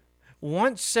bitch.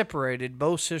 Once separated,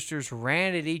 both sisters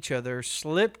ran at each other,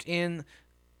 slipped in,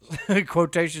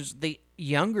 quotations, the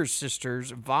younger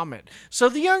sister's vomit. So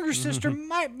the younger sister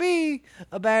might be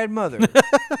a bad mother.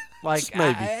 Like, just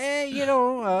maybe.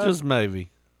 Just maybe.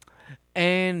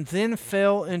 And then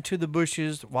fell into the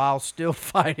bushes while still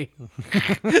fighting.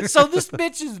 So this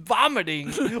bitch is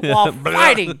vomiting while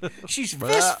fighting. She's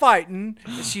fist fighting,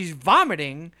 she's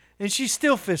vomiting, and she's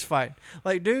still fist fighting.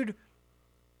 Like, dude,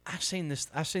 I seen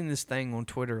this thing on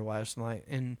Twitter last night,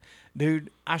 and dude,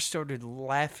 I started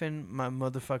laughing my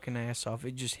motherfucking ass off.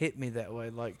 It just hit me that way.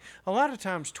 Like, a lot of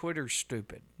times Twitter's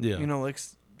stupid. Yeah. Like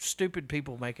stupid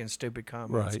people making stupid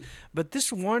comments. Right. But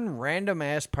this one random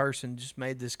ass person just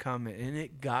made this comment, and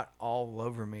it got all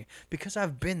over me because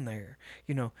I've been there.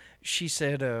 She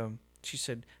said,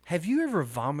 "Have you ever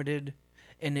vomited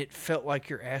and it felt like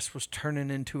your ass was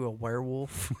turning into a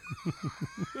werewolf?"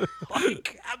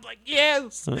 I'm like,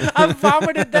 yes, I've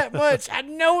vomited that much. I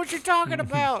know what you're talking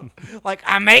about. Like,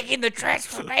 I'm making the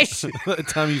transformation. By the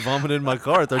time you vomited in my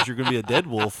car, I thought you were going to be a dead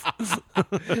wolf.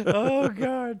 Oh,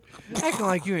 God. Acting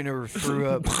like you ain't never threw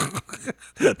up.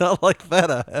 Not like that,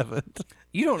 I haven't.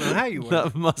 You don't know how you went.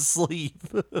 Not in my sleep.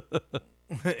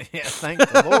 Yeah, thank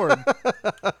the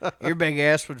Lord. Your big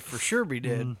ass would for sure be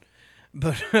dead.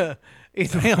 But,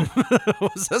 damn,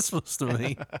 what's that supposed to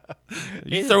mean?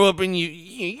 You throw up and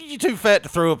you're too fat to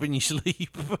throw up in your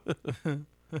sleep.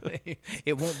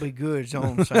 It won't be good, is all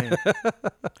I'm saying.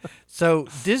 So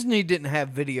Disney didn't have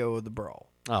video of the brawl.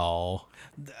 Oh.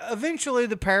 Eventually,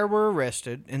 the pair were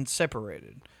arrested and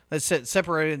separated. Let's say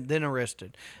separated, then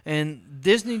arrested. And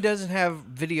Disney doesn't have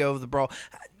video of the brawl.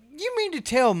 You mean to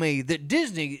tell me that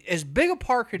Disney, as big a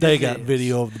park as they got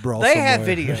video of the brawl? They somewhere. have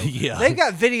video. Yeah, they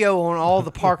got video on all the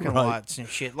parking lots and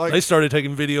shit. Like, they started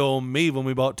taking video on me when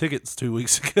we bought tickets 2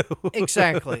 weeks ago.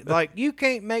 Exactly. Like, you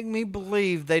can't make me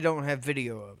believe they don't have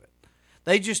video of it.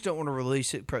 They just don't want to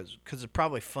release it because it's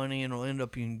probably funny and it'll end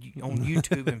up on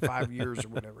YouTube in 5 years or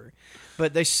whatever.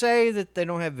 But they say that they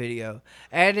don't have video,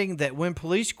 adding that when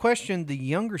police questioned the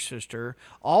younger sister,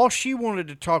 all she wanted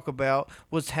to talk about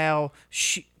was how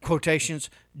she,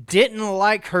 quotations, didn't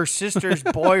like her sister's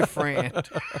boyfriend.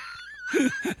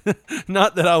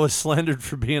 Not that I was slandered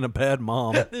for being a bad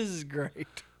mom. This is great.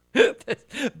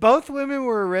 Both women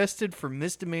were arrested for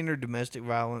misdemeanor domestic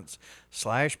violence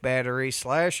 / battery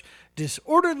 /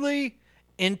 disorderly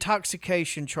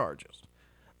intoxication charges.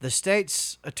 The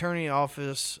state's attorney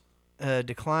office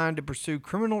declined to pursue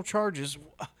criminal charges.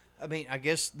 I mean, I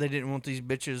guess they didn't want these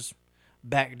bitches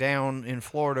back down in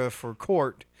Florida for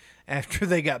court after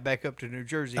they got back up to New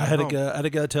Jersey. I had a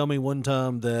guy tell me one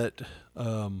time that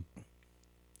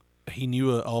he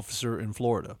knew an officer in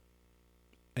Florida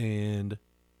and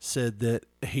said that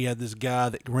he had this guy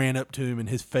that ran up to him and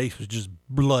his face was just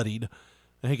bloodied.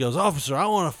 And he goes, "Officer, I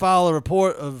want to file a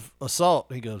report of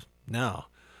assault." He goes, "No."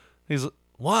 He's like,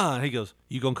 "Why?" He goes,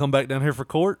 "You going to come back down here for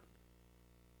court?"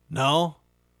 "No."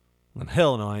 And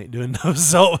hell no, I ain't doing no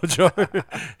assault charge.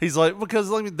 He's like, because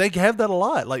they have that a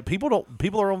lot. Like, people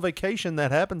are on vacation,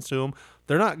 that happens to them.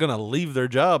 They're not going to leave their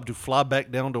job to fly back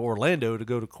down to Orlando to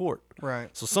go to court. Right.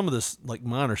 So some of this like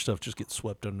minor stuff just gets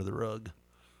swept under the rug.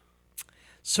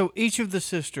 So each of the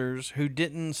sisters who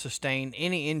didn't sustain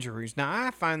any injuries, now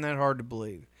I find that hard to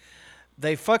believe.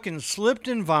 They fucking slipped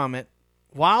in vomit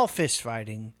while fist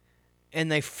fighting,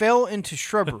 and they fell into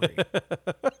shrubbery.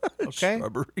 Okay?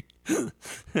 Shrubbery.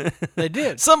 They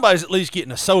did. Somebody's at least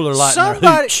getting a solar light in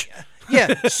their hooch.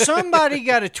 Yeah, somebody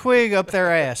got a twig up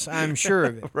their ass, I'm sure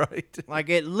of it. Right.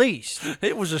 Like, at least.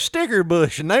 It was a sticker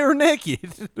bush, and they were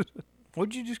naked.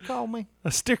 What'd you just call me?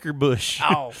 A sticker bush.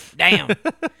 Oh, damn.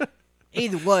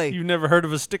 Either way. You've never heard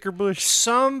of a sticker bush?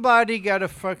 Somebody got a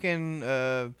fucking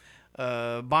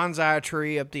bonsai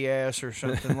tree up the ass or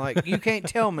something. Like, you can't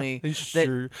tell me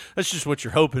that. That's just what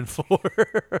you're hoping for.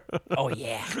 Oh,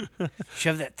 yeah.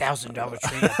 Shove that $1,000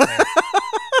 tree up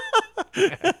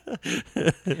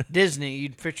there. Disney,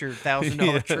 you'd picture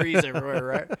 $1,000 trees everywhere,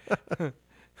 right?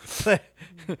 But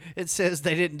it says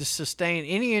they didn't sustain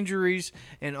any injuries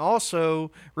and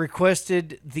also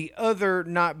requested the other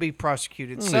not be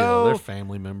prosecuted. So they're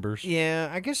family members. Yeah,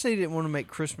 I guess they didn't want to make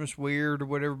Christmas weird or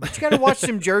whatever. But you got to watch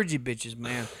them Jersey bitches,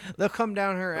 man. They'll come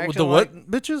down here acting With the like what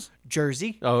bitches?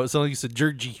 Jersey. Oh, it sounded like you said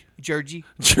Jersey. Georgie.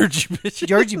 Georgie bitches.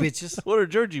 Georgie bitches. What are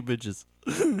Georgie bitches?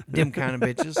 Them kind of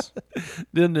bitches.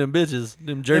 them bitches.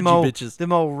 Them Georgie bitches.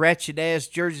 Them old ratchet ass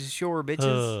Jersey Shore bitches.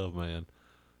 Oh, man.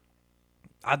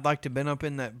 I'd like to have been up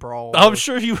in that brawl. I'm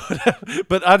sure you would have.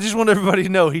 But I just want everybody to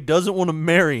know he doesn't want to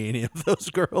marry any of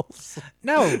those girls.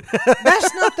 No,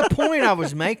 that's not the point I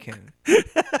was making.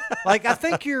 Like, I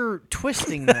think you're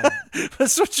twisting that.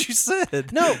 That's what you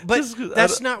said. No, but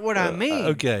that's not what I mean.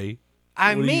 Okay.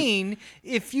 I mean,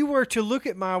 if you were to look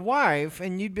at my wife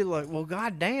and you'd be like, well,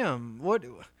 goddamn,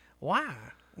 why?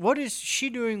 What is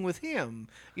she doing with him?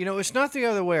 You know, it's not the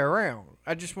other way around.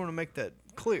 I just want to make that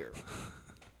clear.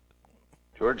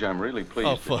 George, I'm really pleased.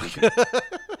 Oh, fuck.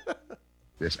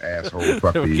 This asshole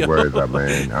fuck these words up,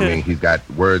 man. I mean, he's got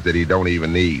words that he don't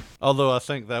even need. Although I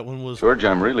think that one was... George,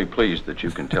 I'm really pleased that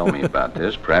you can tell me about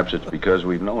this. Perhaps it's because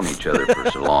we've known each other for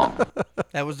so long.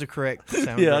 That was the correct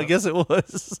sound. Yeah, drop. I guess it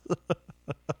was.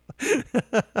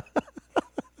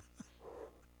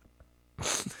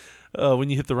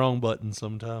 When you hit the wrong button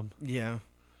sometime. Yeah.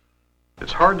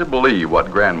 It's hard to believe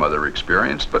what grandmother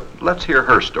experienced, but let's hear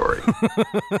her story.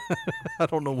 I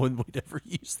don't know when we'd ever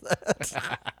use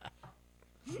that.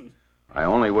 I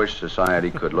only wish society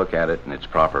could look at it in its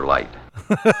proper light.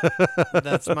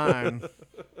 That's mine.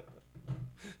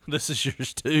 This is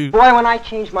yours, too. Boy, when I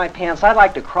change my pants, I'd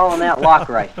like to crawl in that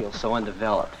locker. I feel so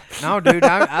undeveloped. No, dude,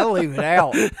 I'll leave it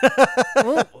out.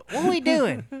 What are we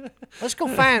doing? Let's go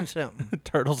find something.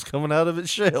 Turtle's coming out of its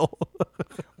shell.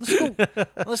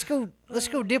 Let's go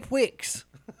dip wicks.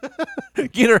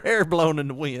 Get her hair blown in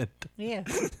the wind. Yeah.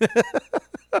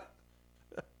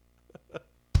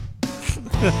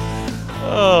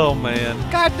 Oh, man.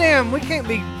 Goddamn, we can't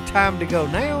be time to go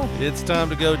now. It's time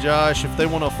to go, Josh. If they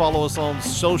want to follow us on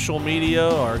social media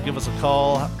or give us a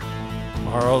call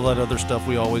or all that other stuff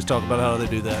we always talk about, how do they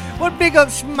do that? What big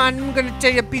ups, man? I'm going to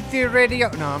tell you P3 Radio.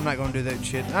 No, I'm not going to do that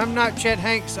shit. I'm not Chet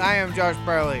Hanks. I am Josh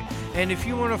Barley. And if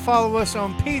you want to follow us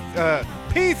on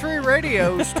P3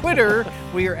 Radio's Twitter,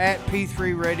 we are at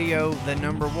P3 Radio, the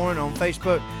number 1 on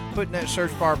Facebook. Put in that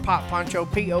search bar Pop Poncho,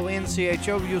 Poncho,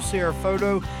 you'll see our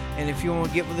photo. And if you want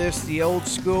to get with us the old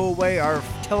school way, our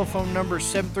telephone number is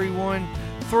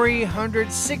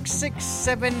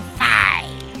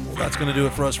 731-300-6675. Well, that's going to do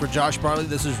it for us. For Josh Barley,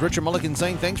 this is Richard Mulligan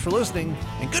saying thanks for listening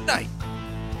and good night.